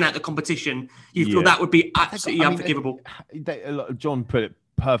actually went out the competition, you feel that would be absolutely unforgivable. John put it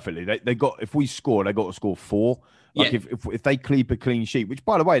perfectly. They got, if we score, they got to score 4. Like if they keep a clean sheet, which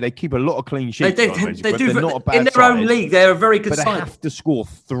by the way they keep a lot of clean sheets. They do not a bad in their side, own league. They're a very good side. They have to score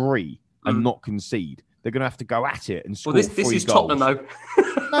 3 and not concede. They're going to have to go at it and score. Well, this is goals. Tottenham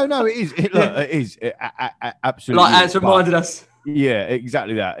though. no, it is. It is absolutely. Like Ants reminded us. Yeah,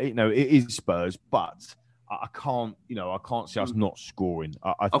 exactly that. It is Spurs, but I can't see us not scoring.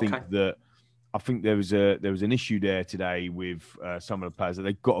 I think there was an issue there today with some of the players that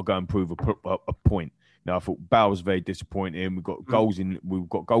they've got to go and prove a point. Now, I thought Bale was very disappointing. We've got goals in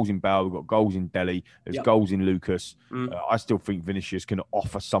Bale. We've got goals in Dele. There's goals in Lucas. I still think Vinicius can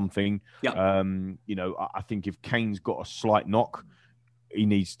offer something. I think if Kane's got a slight knock, he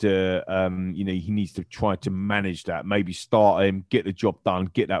needs to, he needs to try to manage that. Maybe start him, get the job done,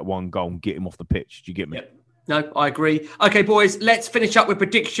 get that one goal, and get him off the pitch. Do you get me? Yep. No, I agree. Okay, boys, let's finish up with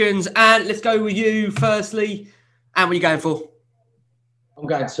predictions, and let's go with you firstly. And what are you going for? I'm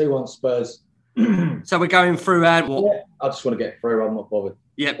going 2-1 Spurs. So we're going through and what? Yeah, I just want to get through. I'm not bothered.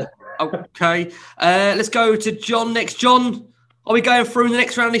 Yep. Okay. Let's go to John next. John, are we going through in the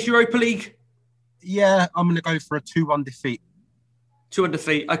next round of this Europa League? Yeah, I'm going to go for a 2-1 defeat. 2-1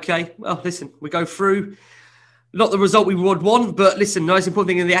 defeat. Okay. Well, listen, we go through. Not the result we would want, but listen, the most important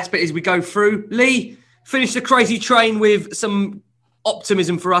thing in the aspect is we go through. Lee, finish the crazy train with some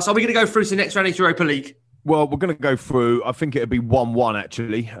optimism for us. Are we going to go through to the next round of Europa League? Well, we're going to go through. I think it'll be 1-1,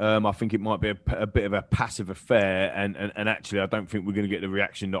 actually. I think it might be a bit of a passive affair. And actually, I don't think we're going to get the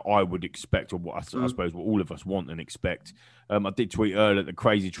reaction that I would expect or what I suppose what all of us want and expect. I did tweet earlier that the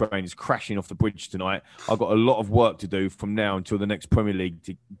crazy train is crashing off the bridge tonight. I've got a lot of work to do from now until the next Premier League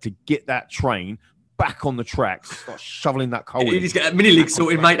to get that train back on the tracks, start shoveling that coal in. You just get that mini league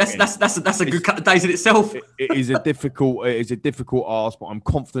sorted, mate. That's a good couple of days in itself. It is a difficult ask, but I'm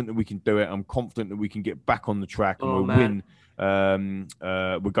confident that we can do it. I'm confident that we can get back on the track and we'll win.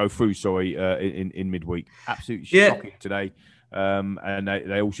 We'll go through. In midweek. Absolutely shocking today, and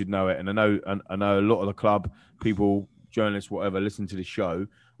they all should know it. And I know a lot of the club people, journalists, whatever, listen to the show.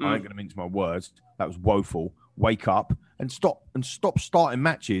 I ain't going to mince my words. That was woeful. Wake up. and stop starting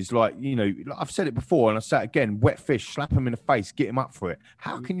matches like, you know, like I've said it before and I say it again, wet fish, slap him in the face, get him up for it.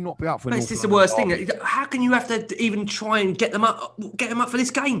 How can you not be up for it? This is the worst thing. How can you have to even try and get them up for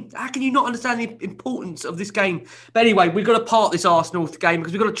this game? How can you not understand the importance of this game? But anyway, we've got to part this Arsenal game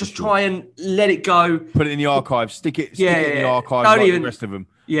because we've got to just try and let it go. Put it in the archive. Stick it in the archive like the rest of them.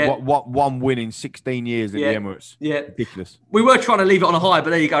 Yeah. What one win in 16 years at the Emirates? Yeah. Ridiculous. We were trying to leave it on a high, but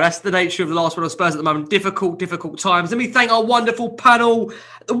there you go. That's the nature of the last one of Spurs at the moment. Difficult times. Let me thank our wonderful panel,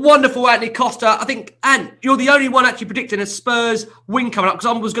 the wonderful Anthony Costa. I think, Ant, you're the only one actually predicting a Spurs win coming up because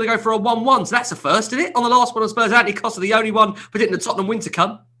I was going to go for a 1-1. So that's a first, isn't it? On the last one of Spurs, Anthony Costa, the only one predicting the Tottenham win to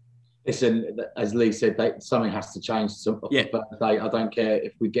come. Listen, as Lee said, something has to change. I don't care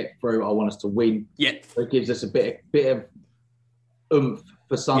if we get through. I want us to win. Yeah. It gives us a bit of oomph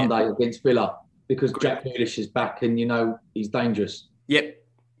for Sunday against Villa because Jack Grealish is back and, you know, he's dangerous. Yep.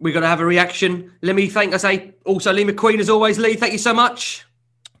 We've got to have a reaction. Let me thank, also Lee McQueen as always. Lee, thank you so much.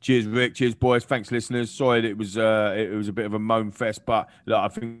 Cheers, Rick. Cheers, boys. Thanks, listeners. Sorry that it was a bit of a moan fest, but look, I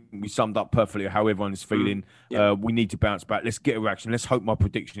think we summed up perfectly how everyone's feeling. We need to bounce back. Let's get a reaction. Let's hope my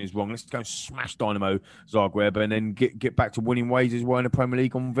prediction is wrong. Let's go and smash Dynamo Zagreb and then get back to winning ways as well in the Premier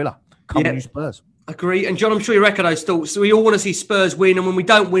League on Villa. Come on, you Spurs. Agree. And John, I'm sure you reckon those thoughts. So we all want to see Spurs win, and when we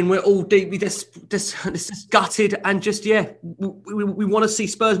don't win, we're all deeply just gutted and just, we want to see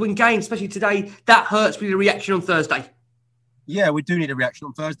Spurs win games, especially today. That hurts with the reaction on Thursday. Yeah, we do need a reaction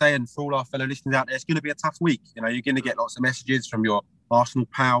on Thursday, and for all our fellow listeners out there, it's going to be a tough week. You know, you're going to get lots of messages from your Arsenal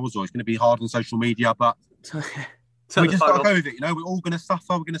pals, or it's going to be hard on social media, but we just got to go with it. You know, we're all going to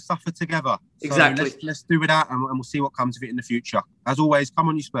suffer. We're going to suffer together. Exactly. So let's do with that, and we'll see what comes of it in the future. As always, come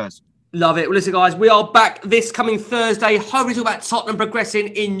on, you Spurs. Love it. Well, listen, guys, we are back this coming Thursday. Hopefully, talk about Tottenham progressing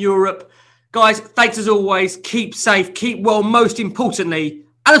in Europe. Guys, thanks as always. Keep safe, keep well, most importantly.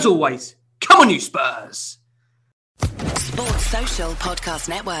 And as always, come on, you Spurs. Sports Social Podcast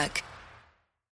Network.